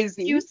we're us an lazy.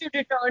 excuse to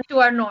return to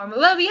our normal.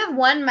 Well, we have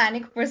one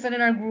manic person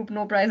in our group,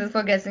 no prizes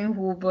for guessing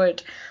who,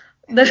 but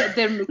the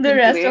They're the missing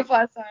rest today. of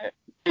us are.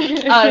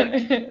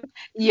 Uh,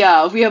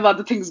 yeah, we have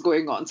other things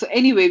going on. So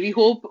anyway, we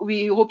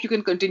hope you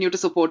can continue to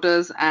support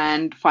us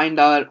and find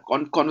our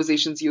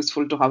conversations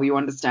useful to how you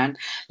understand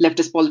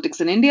leftist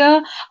politics in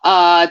India.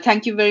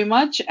 Thank you very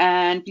much,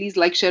 and please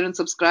like, share, and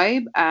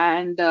subscribe.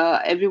 And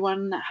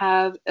everyone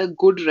have a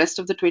good rest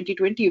of the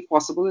 2020, if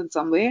possible, in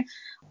some way.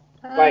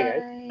 Bye,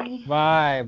 guys. Bye. Bye.